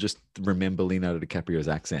people just remember Leonardo DiCaprio's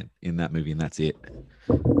accent in that movie, and that's it.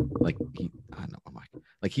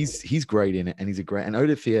 Like he's great in it, and and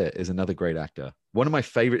Oded Fehr is another great actor. One of my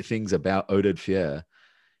favorite things about Oded Fehr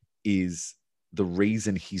is the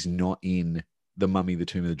reason he's not in The Mummy, The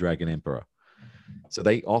Tomb of the Dragon Emperor. So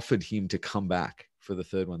they offered him to come back for the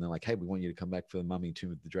third one. They're like, hey, we want you to come back for the Mummy,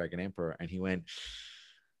 Tomb of the Dragon Emperor. And he went,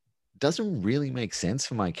 doesn't really make sense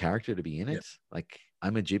for my character to be in it. Yep. Like,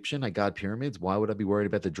 I'm Egyptian, I guard pyramids. Why would I be worried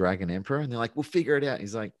about the Dragon Emperor? And they're like, we'll figure it out.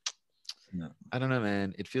 He's like, No. I don't know,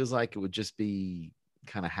 man. It feels like it would just be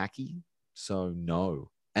kind of hacky. So no.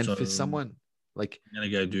 And So, for someone like, I'm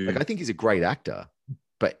gonna go do. I think he's a great actor,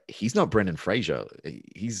 but he's not Brendan Fraser.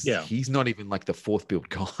 Yeah. He's not even like the fourth build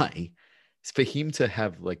guy. It's for him to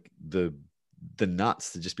have like the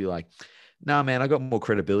nuts to just be like, nah, man, I got more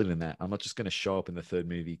credibility than that. I'm not just going to show up in the third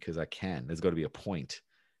movie because I can. There's got to be a point.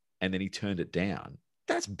 And then he turned it down.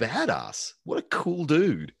 That's badass. What a cool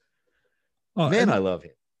dude. Oh, Man, and- I love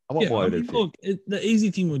him. I want more of it. look, the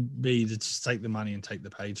easy thing would be to just take the money and take the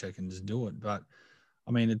paycheck and just do it. But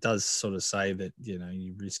I mean, it does sort of say that, you know,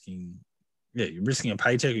 you're risking a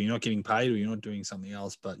paycheck, or you're not getting paid, or you're not doing something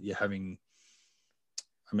else, but you're having,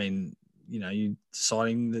 I mean, you know, you're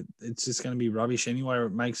deciding that it's just going to be rubbish anyway, or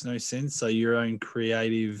it makes no sense. So your own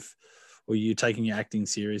creative, or you're taking your acting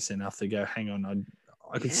serious enough to go, hang on,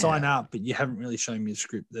 I could sign up, but you haven't really shown me a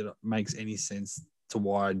script that makes any sense to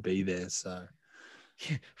why I'd be there. So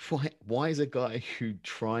Why is a guy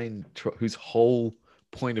whose whole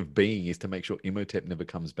point of being is to make sure Imhotep never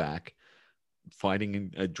comes back,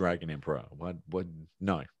 fighting a dragon emperor? What?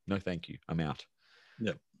 No, thank you. I'm out.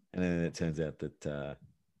 Yep. And then it turns out that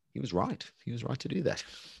he was right. He was right to do that.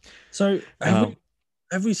 So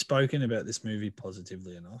have we spoken about this movie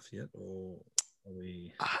positively enough yet, or are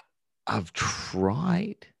we? I've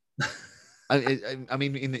tried. I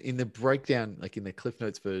mean, in the breakdown, like in the Cliff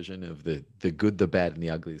Notes version of the good, the bad, and the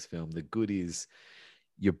ugly of this film, the good is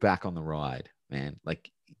you're back on the ride, man.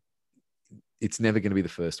 Like, it's never going to be the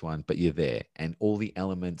first one, but you're there, and all the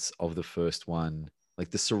elements of the first one, like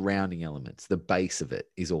the surrounding elements, the base of it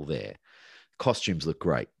is all there. Costumes look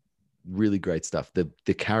great, really great stuff.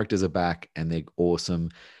 The characters are back and they're awesome.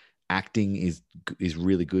 Acting is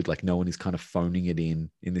really good. Like, no one is kind of phoning it in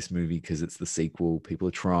this movie because it's the sequel. People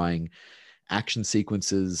are trying. Action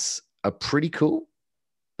sequences are pretty cool.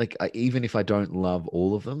 Like, even if I don't love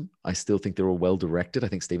all of them, I still think they're all well directed. I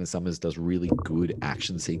think Stephen Sommers does really good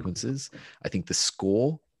action sequences. I think the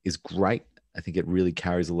score is great. I think it really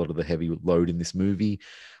carries a lot of the heavy load in this movie.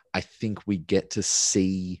 I think we get to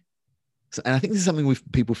see, and I think this is something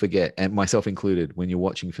people forget, and myself included, when you're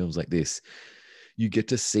watching films like this, you get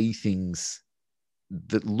to see things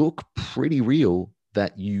that look pretty real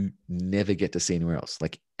that you never get to see anywhere else.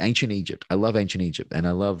 Like ancient Egypt. I love ancient Egypt. And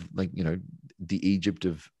I love, like, you know, the Egypt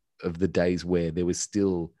of the days where there was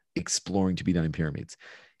still exploring to be done in pyramids.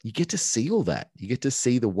 You get to see all that. You get to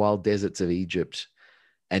see the wild deserts of Egypt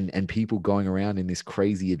and people going around in this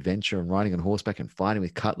crazy adventure and riding on horseback and fighting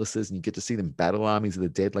with cutlasses. And you get to see them battle armies of the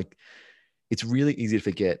dead. Like, it's really easy to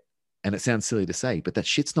forget. And it sounds silly to say, but that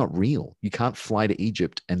shit's not real. You can't fly to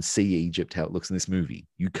Egypt and see Egypt how it looks in this movie.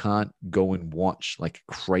 You can't go and watch like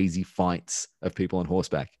crazy fights of people on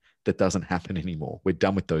horseback. That doesn't happen anymore. We're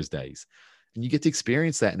done with those days. And you get to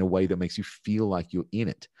experience that in a way that makes you feel like you're in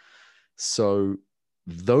it. So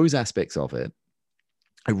those aspects of it,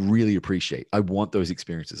 I really appreciate. I want those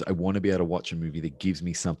experiences. I want to be able to watch a movie that gives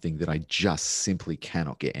me something that I just simply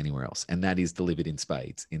cannot get anywhere else. And that is delivered in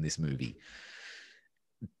spades in this movie.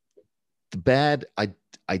 The bad,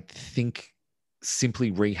 I think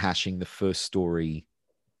simply rehashing the first story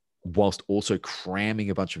whilst also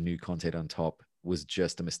cramming a bunch of new content on top was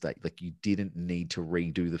just a mistake. Like, you didn't need to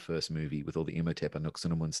redo the first movie with all the Imhotep and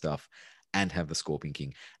Anck-su-namun stuff and have the Scorpion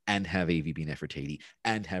King and have Evie be Nefertiti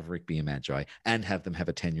and have Rick be a Magi and have them have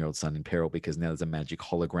a 10-year-old son in peril because now there's a magic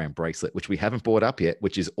hologram bracelet, which we haven't brought up yet,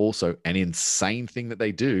 which is also an insane thing that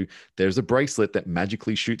they do. There's a bracelet that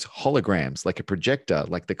magically shoots holograms like a projector,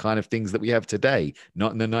 like the kind of things that we have today,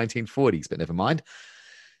 not in the 1940s, but never mind.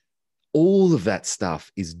 All of that stuff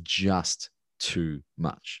is just too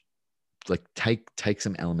much. Like, take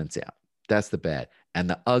some elements out. That's the bad. And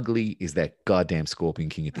the ugly is that goddamn Scorpion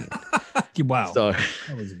King at the end. Wow. So,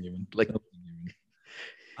 that was a given. like, look,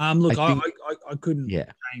 I think, I couldn't yeah,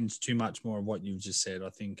 change too much more of what you've just said. I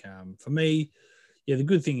think for me, yeah, the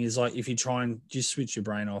good thing is, like, if you try and just switch your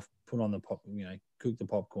brain off, put on the cook the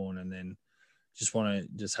popcorn, and then just want to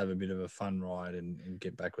just have a bit of a fun ride and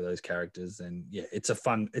get back with those characters, then yeah, it's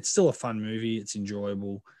still a fun movie. It's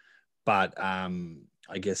enjoyable, but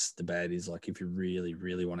I guess the bad is, like, if you really,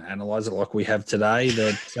 really want to analyze it like we have today,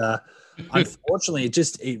 that unfortunately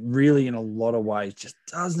it really, in a lot of ways, just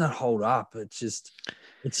does not hold up. It's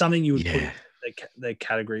something you would put in the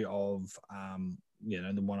category of,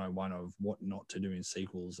 the 101 of what not to do in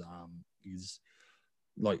sequels. Is,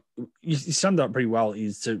 like, you summed up pretty well,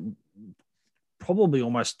 is to probably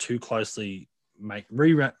almost too closely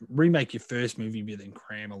remake your first movie, but then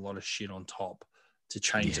cram a lot of shit on top to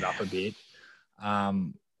change it up a bit.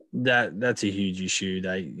 That's a huge issue.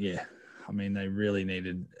 They really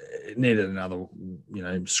needed another,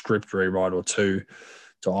 script rewrite or two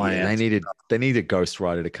to iron out. They need a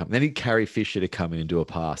ghostwriter to come. They need Carrie Fisher to come in and do a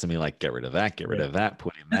pass. I mean, like, get rid of that,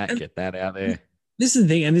 put in that, get that out there. This is the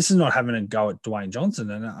thing, and this is not having a go at Dwayne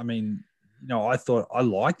Johnson. And I mean, I thought I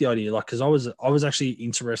liked the idea, like, because I was actually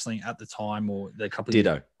into wrestling at the time, or the couple of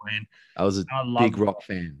Ditto. years when I was a big Rock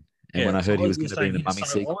fan, and when I heard he was going to be in the Mummy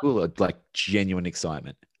sequel, like genuine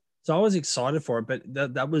excitement. So I was excited for it, but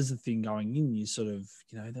that was the thing going in. You sort of,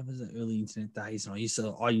 that was the early internet days, and I used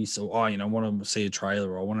to, want to see a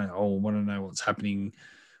trailer, or I want to know what's happening,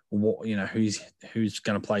 what, who's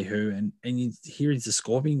going to play who, and you hear he's the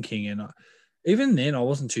Scorpion King, and even then I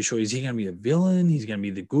wasn't too sure. Is he going to be a villain? He's going to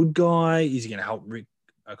be the good guy? Is he going to help Rick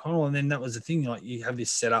O'Connell? And then that was the thing. Like, you have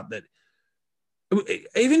this setup that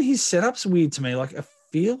even his setup's weird to me. Like, I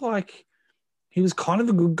feel like he was kind of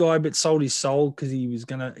a good guy, but sold his soul because he was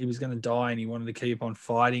gonna die, and he wanted to keep on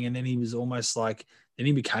fighting. And then he was almost like, then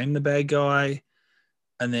he became the bad guy,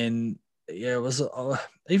 and then it was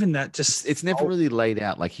even that. Just it's never really laid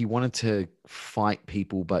out. Like, he wanted to fight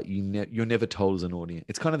people, but you're never told as an audience.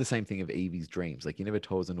 It's kind of the same thing of Evie's dreams. Like, you're never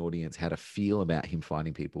told as an audience how to feel about him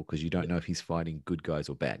fighting people, because you don't know if he's fighting good guys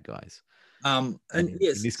or bad guys. And in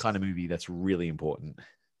this kind of movie, that's really important.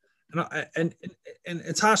 And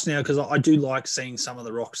it's harsh now, because I do like seeing some of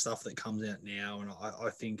the Rock stuff that comes out now, and I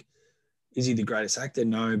think, is he the greatest actor?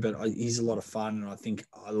 No, but he's a lot of fun, and I think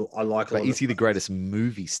I like. But is he the greatest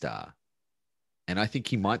movie star? And I think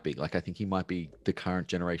he might be. Like, I think he might be the current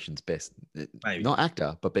generation's best, maybe not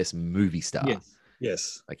actor, but best movie star.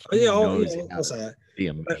 Yes. Like, I'll say that.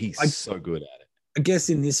 He's so good at it. I guess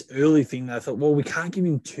in this early thing, they thought, well, we can't give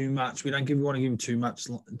him too much. We want to give him too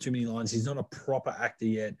many lines. He's not a proper actor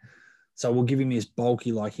yet. So we'll give him this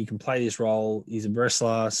bulky, like, he can play this role. He's a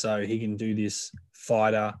wrestler, so he can do this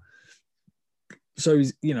fighter. So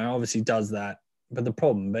he's, obviously does that. But the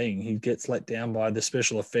problem being, he gets let down by the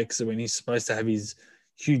special effects when he's supposed to have his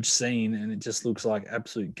huge scene, and it just looks like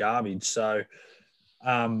absolute garbage. So,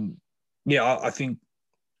 I think,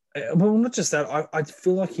 well, not just that. I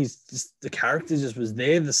feel like he's just, the character just was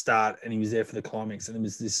there at the start, and he was there for the climax, and there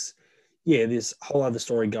was this whole other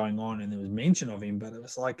story going on, and there was mention of him, but it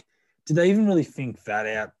was like, did they even really think that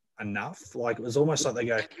out enough? Like, it was almost like they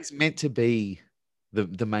go, he's meant to be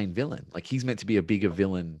the main villain. Like, he's meant to be a bigger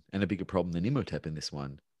villain and a bigger problem than Imhotep in this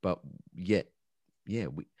one. But yet,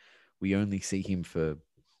 we only see him for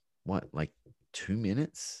what, like 2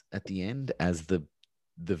 minutes at the end as the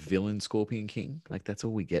villain Scorpion King. Like, that's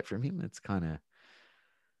all we get from him. It's kind of,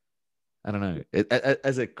 I don't know.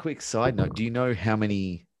 As a quick side note, do you know how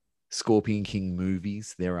many Scorpion King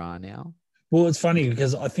movies there are now? Well, it's funny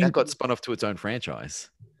because I think that got spun off to its own franchise.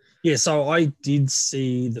 Yeah, so I did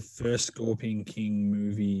see the first Scorpion King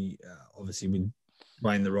movie, obviously with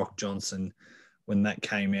Dwayne "The Rock" Johnson, when that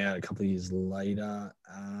came out a couple of years later.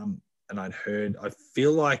 And I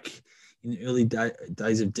feel like in the early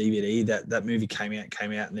days of DVD, that movie came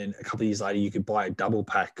out, and then a couple of years later, you could buy a double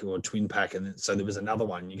pack or a twin pack, and so there was another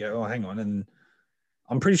one. You go, oh, hang on, and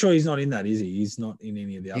I'm pretty sure he's not in that, is he? He's not in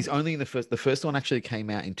any of the others. He's only in the first. The first one actually came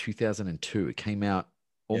out in 2002. It came out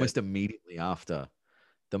almost immediately after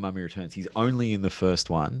The Mummy Returns. He's only in the first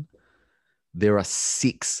one. There are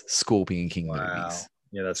 6 Scorpion King movies.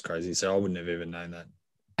 Yeah, that's crazy. So I wouldn't have even known that.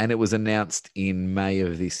 And it was announced in May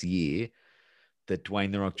of this year that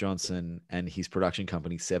Dwayne "The Rock" Johnson and his production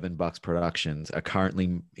company, Seven Bucks Productions, are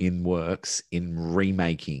currently in works in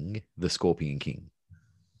remaking The Scorpion King.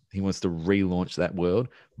 He wants to relaunch that world,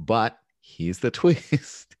 but here's the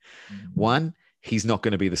twist. One, he's not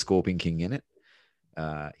going to be the Scorpion King in it.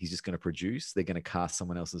 He's just going to produce. They're going to cast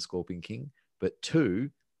someone else as Scorpion King. But 2,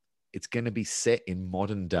 it's going to be set in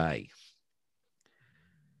modern day.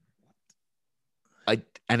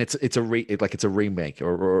 It's a remake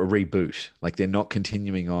or a reboot. Like, they're not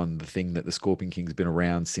continuing on the thing that the Scorpion King's been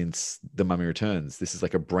around since The Mummy Returns. This is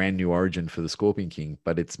like a brand new origin for the Scorpion King,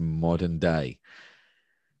 but it's modern day.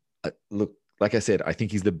 Look, like I said, I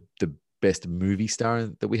think he's the best movie star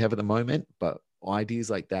that we have at the moment, but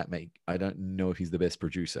ideas like that I don't know if he's the best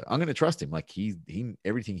producer. I'm going to trust him. Like, he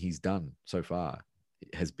everything he's done so far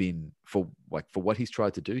has been for what he's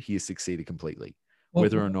tried to do. He has succeeded completely.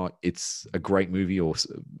 Whether or not it's a great movie or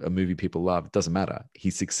a movie people love, it doesn't matter.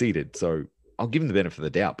 He's succeeded. So I'll give him the benefit of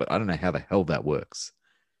the doubt, but I don't know how the hell that works.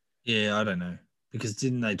 Yeah, I don't know. Because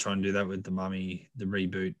didn't they try and do that with The Mummy, the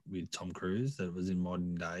reboot with Tom Cruise, that was in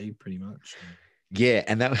modern day pretty much? Yeah,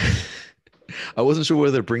 and that I wasn't sure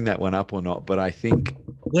whether to bring that one up or not, but I think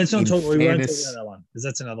Let's not in talk. We won't talk fairness- about that one because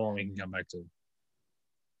that's another one we can come back to.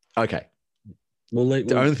 Okay. The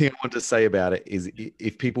only thing I want to say about it is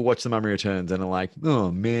if people watch The Mummy Returns and are like,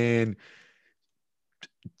 oh man,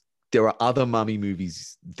 there are other Mummy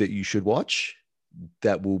movies that you should watch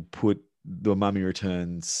that will put The Mummy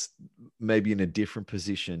Returns maybe in a different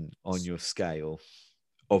position on your scale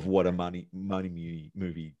of what a money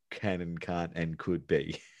movie can and can't and could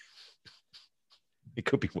be. It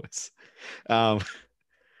could be worse. But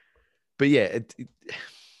yeah,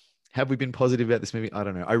 have we been positive about this movie? I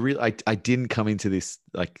don't know. I didn't come into this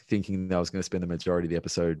like thinking that I was going to spend the majority of the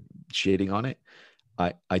episode shitting on it.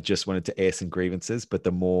 I just wanted to air some grievances, but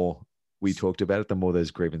the more we talked about it, the more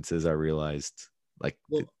those grievances I realized like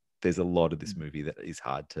there's a lot of this movie that is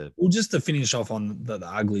hard to. Well, just to finish off on the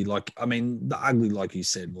ugly, like I mean, the ugly, like you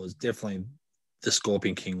said, was definitely the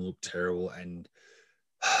Scorpion King looked terrible, and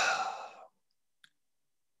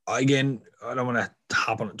again, I don't want to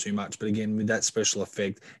harp on it too much, but again, with that special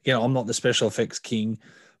effect, I'm not the special effects king,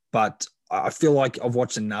 but I feel like I've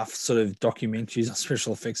watched enough sort of documentaries on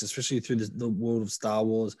special effects, especially through the world of Star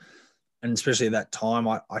Wars, and especially at that time,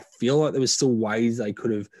 I feel like there was still ways they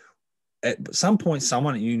could have. At some point,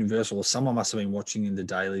 someone at Universal or someone must have been watching in the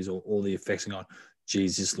dailies or all the effects and gone,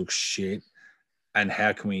 geez, this looks shit. And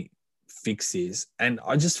how can we fix this? And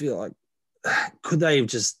I just feel like, could they have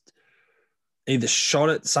just either shot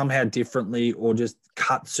it somehow differently or just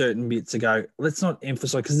cut certain bits to go, let's not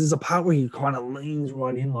emphasize, because there's a part where he kind of leans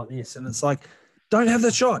right in like this. And it's like, don't have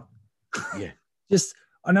that shot. Yeah. Just,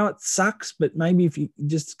 I know it sucks, but maybe if you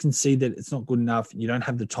just can see that it's not good enough, you don't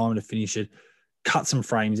have the time to finish it, cut some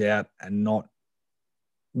frames out and not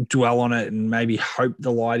dwell on it and maybe hope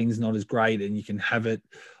the lighting's not as great and you can have it.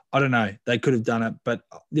 I don't know. They could have done it. But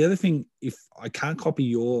the other thing, if I can't copy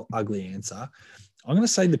your ugly answer, I'm going to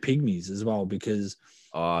say the Pygmies as well, because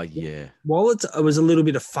Oh, yeah. while it was a little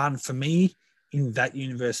bit of fun for me in that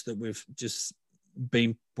universe that we've just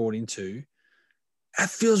been brought into, that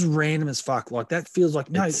feels random as fuck. Like that feels like,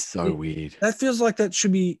 no. It's so weird. That feels like that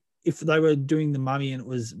should be, if they were doing the Mummy and it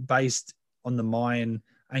was based on the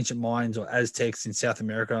ancient Mayans or Aztecs in South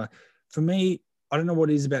America. For me, I don't know what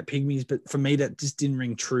it is about Pygmies, but for me, that just didn't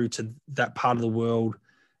ring true to that part of the world.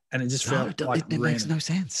 And it just felt like it makes no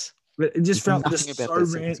sense. But it just felt just about so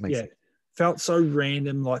this random. makes Yeah, felt so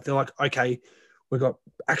random. Like they're like, okay, we've got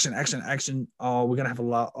action. Oh, we're gonna have a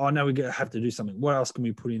lot. Oh no, we're gonna have to do something. What else can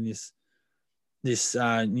we put in this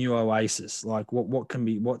new oasis? Like what can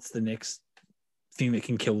be? What's the next thing that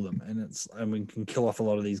can kill them? And we can kill off a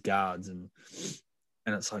lot of these guards. And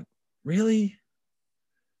it's like, really?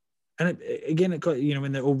 And it got,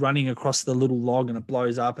 when they're all running across the little log and it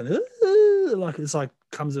blows up and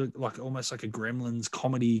comes like almost like a Gremlins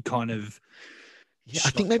comedy kind of. Yeah, I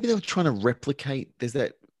think maybe they were trying to replicate. There's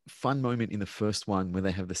that fun moment in the first one where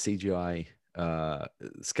they have the CGI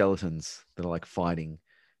skeletons that are like fighting,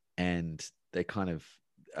 and they kind of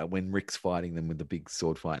when Rick's fighting them with the big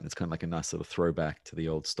sword fight, and it's kind of like a nice sort of throwback to the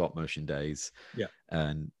old stop motion days. Yeah,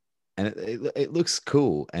 and it looks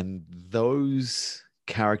cool, and those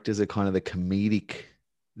characters are kind of the comedic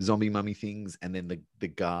zombie mummy things, and then the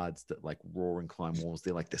guards that like roar and climb walls,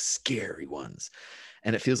 they're like the scary ones.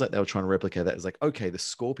 And it feels like they were trying to replicate that. It's like, okay, the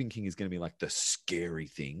Scorpion King is going to be like the scary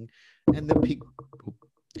thing, and the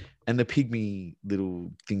pygmy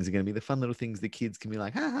little things are going to be the fun little things the kids can be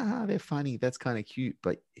like, ha ha ha, they're funny, that's kind of cute.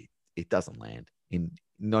 But it doesn't land in,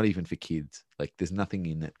 not even for kids. Like there's nothing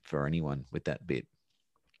in it for anyone with that bit.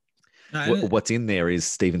 No, what's in there is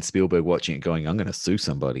Steven Spielberg watching it going, I'm going to sue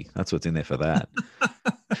somebody. That's what's in there for that.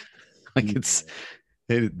 Like that's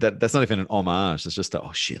not even an homage. It's just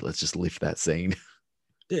oh shit, let's just lift that scene.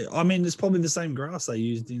 Yeah, I mean, it's probably the same grass they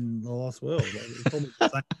used in The Lost World. It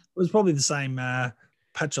was probably the same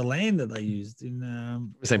patch of land that they used in.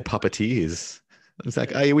 The same puppeteers. It's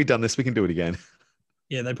like, oh yeah, we've done this. We can do it again.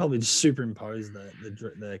 Yeah, they probably just superimposed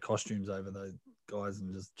the costumes over those guys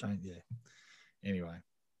and just changed. Yeah. Anyway,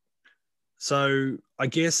 so I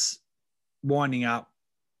guess winding up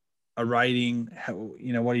a rating.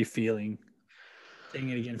 What are you feeling? Seeing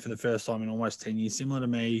it again for the first time in almost 10 years, similar to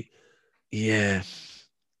me. Yeah.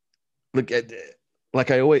 Look,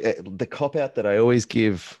 like I always, the cop out that I always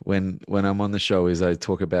give when I'm on the show is I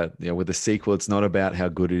talk about, with the sequel, it's not about how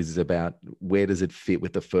good it is, it's about where does it fit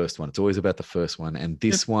with the first one. It's always about the first one. And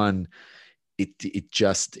this one, it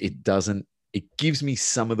doesn't, it gives me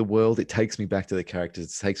some of the world. It takes me back to the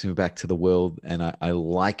characters. It takes me back to the world. And I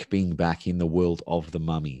like being back in the world of the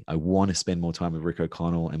Mummy. I want to spend more time with Rick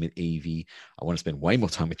O'Connell and with Evie. I want to spend way more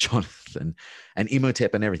time with Jonathan and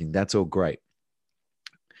Imhotep and everything. That's all great.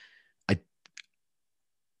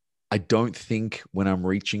 I don't think when I'm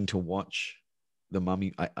reaching to watch The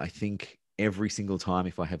Mummy, I think every single time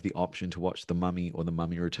if I have the option to watch The Mummy or The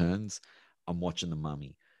Mummy Returns, I'm watching The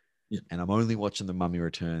Mummy. Yeah. And I'm only watching The Mummy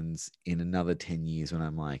Returns in another 10 years when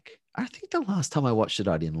I'm like, I think the last time I watched it,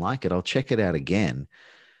 I didn't like it. I'll check it out again.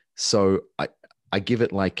 So I give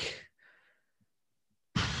it like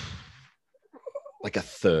a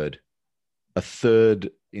third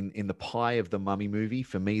in the pie of the Mummy movie.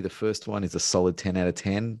 For me, the first one is a solid 10 out of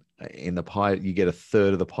 10. In the pie, you get a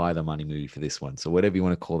third of the pie of the Mummy movie for this one. So whatever you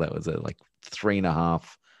want to call that, was it like 3.5,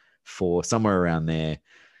 4, somewhere around there.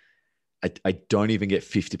 I don't even get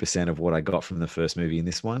 50% of what I got from the first movie in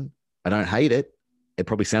this one. I don't hate it. It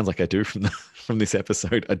probably sounds like I do from this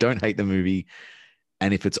episode. I don't hate the movie.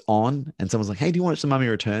 And if it's on and someone's like, hey, do you watch The Mummy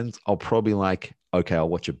Returns? I'll probably like, okay, I'll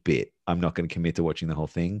watch a bit. I'm not going to commit to watching the whole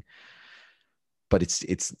thing. But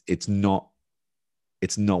it's not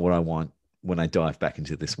what I want when I dive back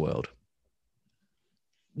into this world.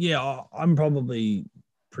 Yeah, I'm probably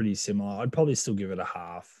pretty similar. I'd probably still give it a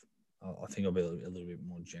half. I think I'll be a little bit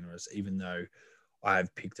more generous, even though I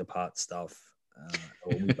have picked apart stuff,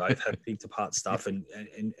 or we both have picked apart stuff, and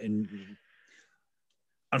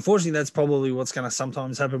unfortunately, that's probably what's going to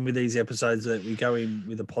sometimes happen with these episodes, that we go in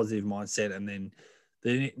with a positive mindset and then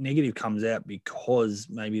the negative comes out because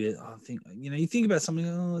maybe I think, you think about something,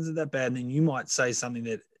 oh, is it that bad? And then you might say something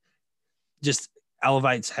that just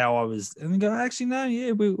elevates how I was, and then go, actually, no, yeah,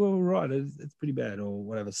 we're right. It's pretty bad or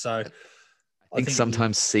whatever. So I think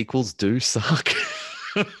sometimes sequels do suck.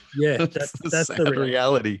 Yeah, that's the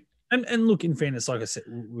reality. And look, in fairness, like I said,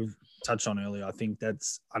 we've touched on earlier, I think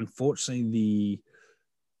that's unfortunately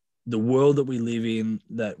the world that we live in,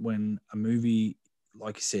 that when a movie,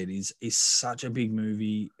 like you said, is such a big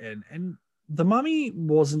movie, and The Mummy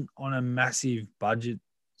wasn't on a massive budget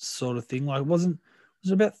sort of thing. Like, was it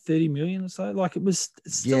about 30 million or so? Like, it's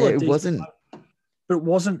still it wasn't, but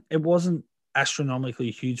it wasn't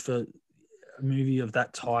astronomically huge for a movie of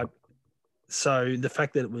that type. So the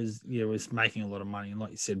fact that it was making a lot of money, and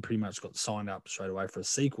like you said, pretty much got signed up straight away for a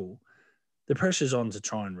sequel, the pressure's on to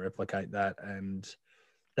try and replicate that. And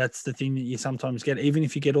that's the thing that you sometimes get. Even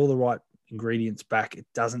if you get all the right ingredients back, it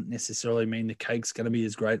doesn't necessarily mean the cake's going to be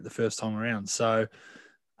as great the first time around. So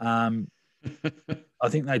I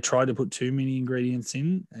think they tried to put too many ingredients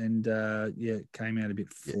in, and it came out a bit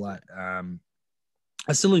flat.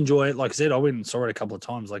 I still enjoy it. Like I said, I went and saw it a couple of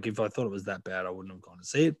times. Like, if I thought it was that bad, I wouldn't have gone to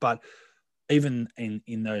see it. But even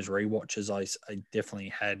in those rewatches, I definitely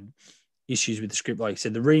had issues with the script. Like I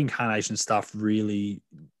said, the reincarnation stuff really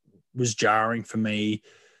was jarring for me.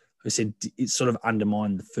 Like I said, it sort of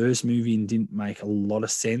undermined the first movie and didn't make a lot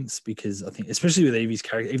of sense, because I think, especially with Evie's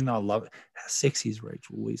character, even though I love it, how sexy is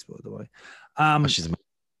Rachel Weisz, by the way. And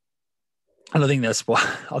I think that's why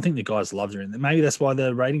the guys loved her, and maybe that's why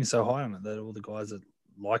the rating's so high on it. That all the guys that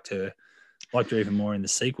liked her even more in the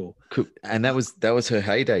sequel. Cool. And that was her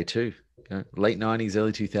heyday too. Late 90s,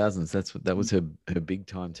 early 2000s. That was her big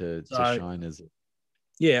time to shine as.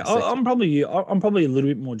 I'm probably a little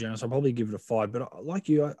bit more generous. I'll probably give it a 5. But like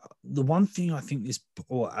you, the one thing I think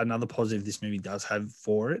another positive this movie does have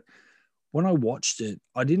for it, when I watched it,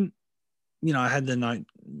 I didn't, I had the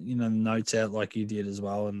notes out like you did as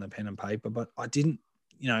well, and the pen and paper, but I didn't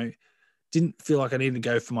feel like I needed to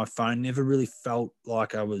go for my phone. Never really felt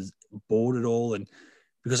like I was bored at all. And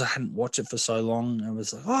because I hadn't watched it for so long, I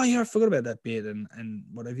was like, oh yeah, I forgot about that bit and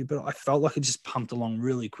whatever. But I felt like it just pumped along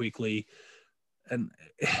really quickly, and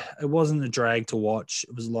it wasn't a drag to watch.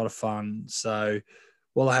 It was a lot of fun. So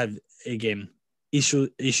while I had, again,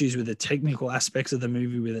 issues with the technical aspects of the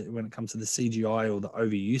movie when it comes to the CGI or the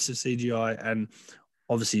overuse of CGI, and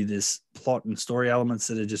obviously there's plot and story elements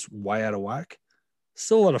that are just way out of whack,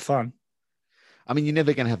 still a lot of fun. I mean, you're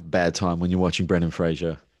never going to have a bad time when you're watching Brendan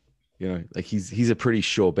Fraser. Like he's a pretty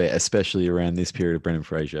sure bet, especially around this period of Brendan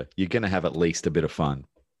Fraser. You're going to have at least a bit of fun.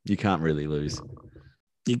 You can't really lose.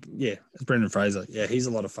 It's Brendan Fraser. Yeah, he's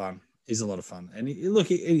a lot of fun. And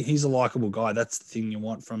he's a likable guy. That's the thing you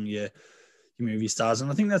want from your movie stars. And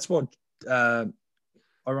I think that's what,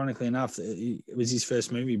 ironically enough, it was his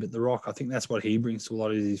first movie, but The Rock, I think that's what he brings to a lot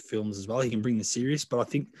of his films as well. He can bring the serious, but I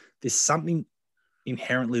think there's something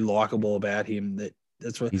inherently likable about him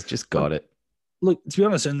that's what he's just got it. Look, to be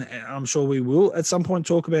honest, and I'm sure we will at some point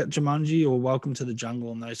talk about Jumanji or Welcome to the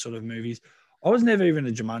Jungle and those sort of movies. I was never even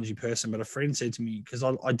a Jumanji person, but a friend said to me, because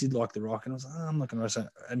I did like The Rock, and I was like, I'm not going to say.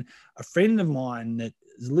 And a friend of mine that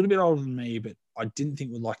is a little bit older than me, but I didn't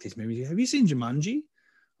think would like this movie. Have you seen Jumanji?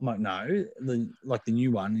 I'm like, no, the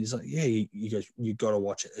new one. He's like, yeah, he goes, you got to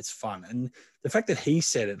watch it. It's fun. And the fact that he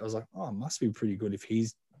said it, I was like, oh, it must be pretty good if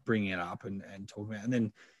he's bringing it up and talking about it. And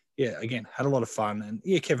then, yeah, again, had a lot of fun. And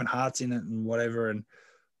yeah, Kevin Hart's in it and whatever.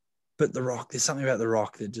 but The Rock, there's something about The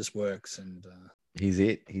Rock that just works. And He's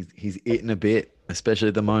it. He's eating a bit, especially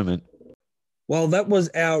at the moment. well, that was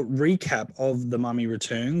our recap of The Mummy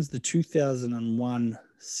Returns, the 2001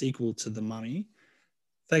 sequel to The Mummy.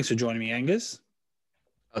 Thanks for joining me, Angus.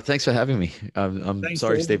 Oh, thanks for having me. I'm Thanks,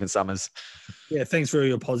 sorry, Paul. Stephen Summers. Yeah, thanks for all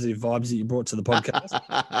your positive vibes that you brought to the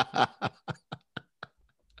podcast.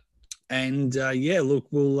 And look,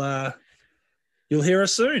 you'll hear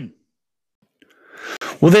us soon.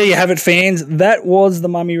 Well, there you have it, fans. That was The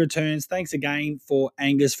Mummy Returns. Thanks again for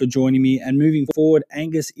Angus for joining me. And moving forward,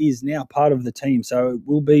 Angus is now part of the team. So it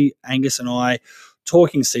will be Angus and I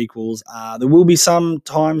talking sequels. There will be some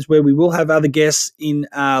times where we will have other guests in,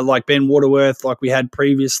 like Ben Waterworth, like we had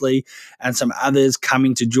previously, and some others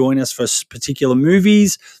coming to join us for particular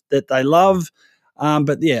movies that they love.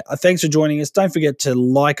 But yeah, thanks for joining us. Don't forget to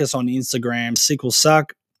like us on Instagram, Sequels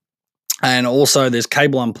Suck. And also there's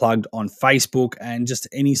Cable Unplugged on Facebook, and just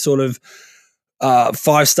any sort of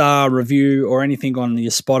 5-star review or anything on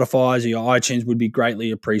your Spotify's or your iTunes would be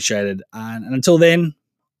greatly appreciated. And until then,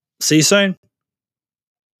 see you soon.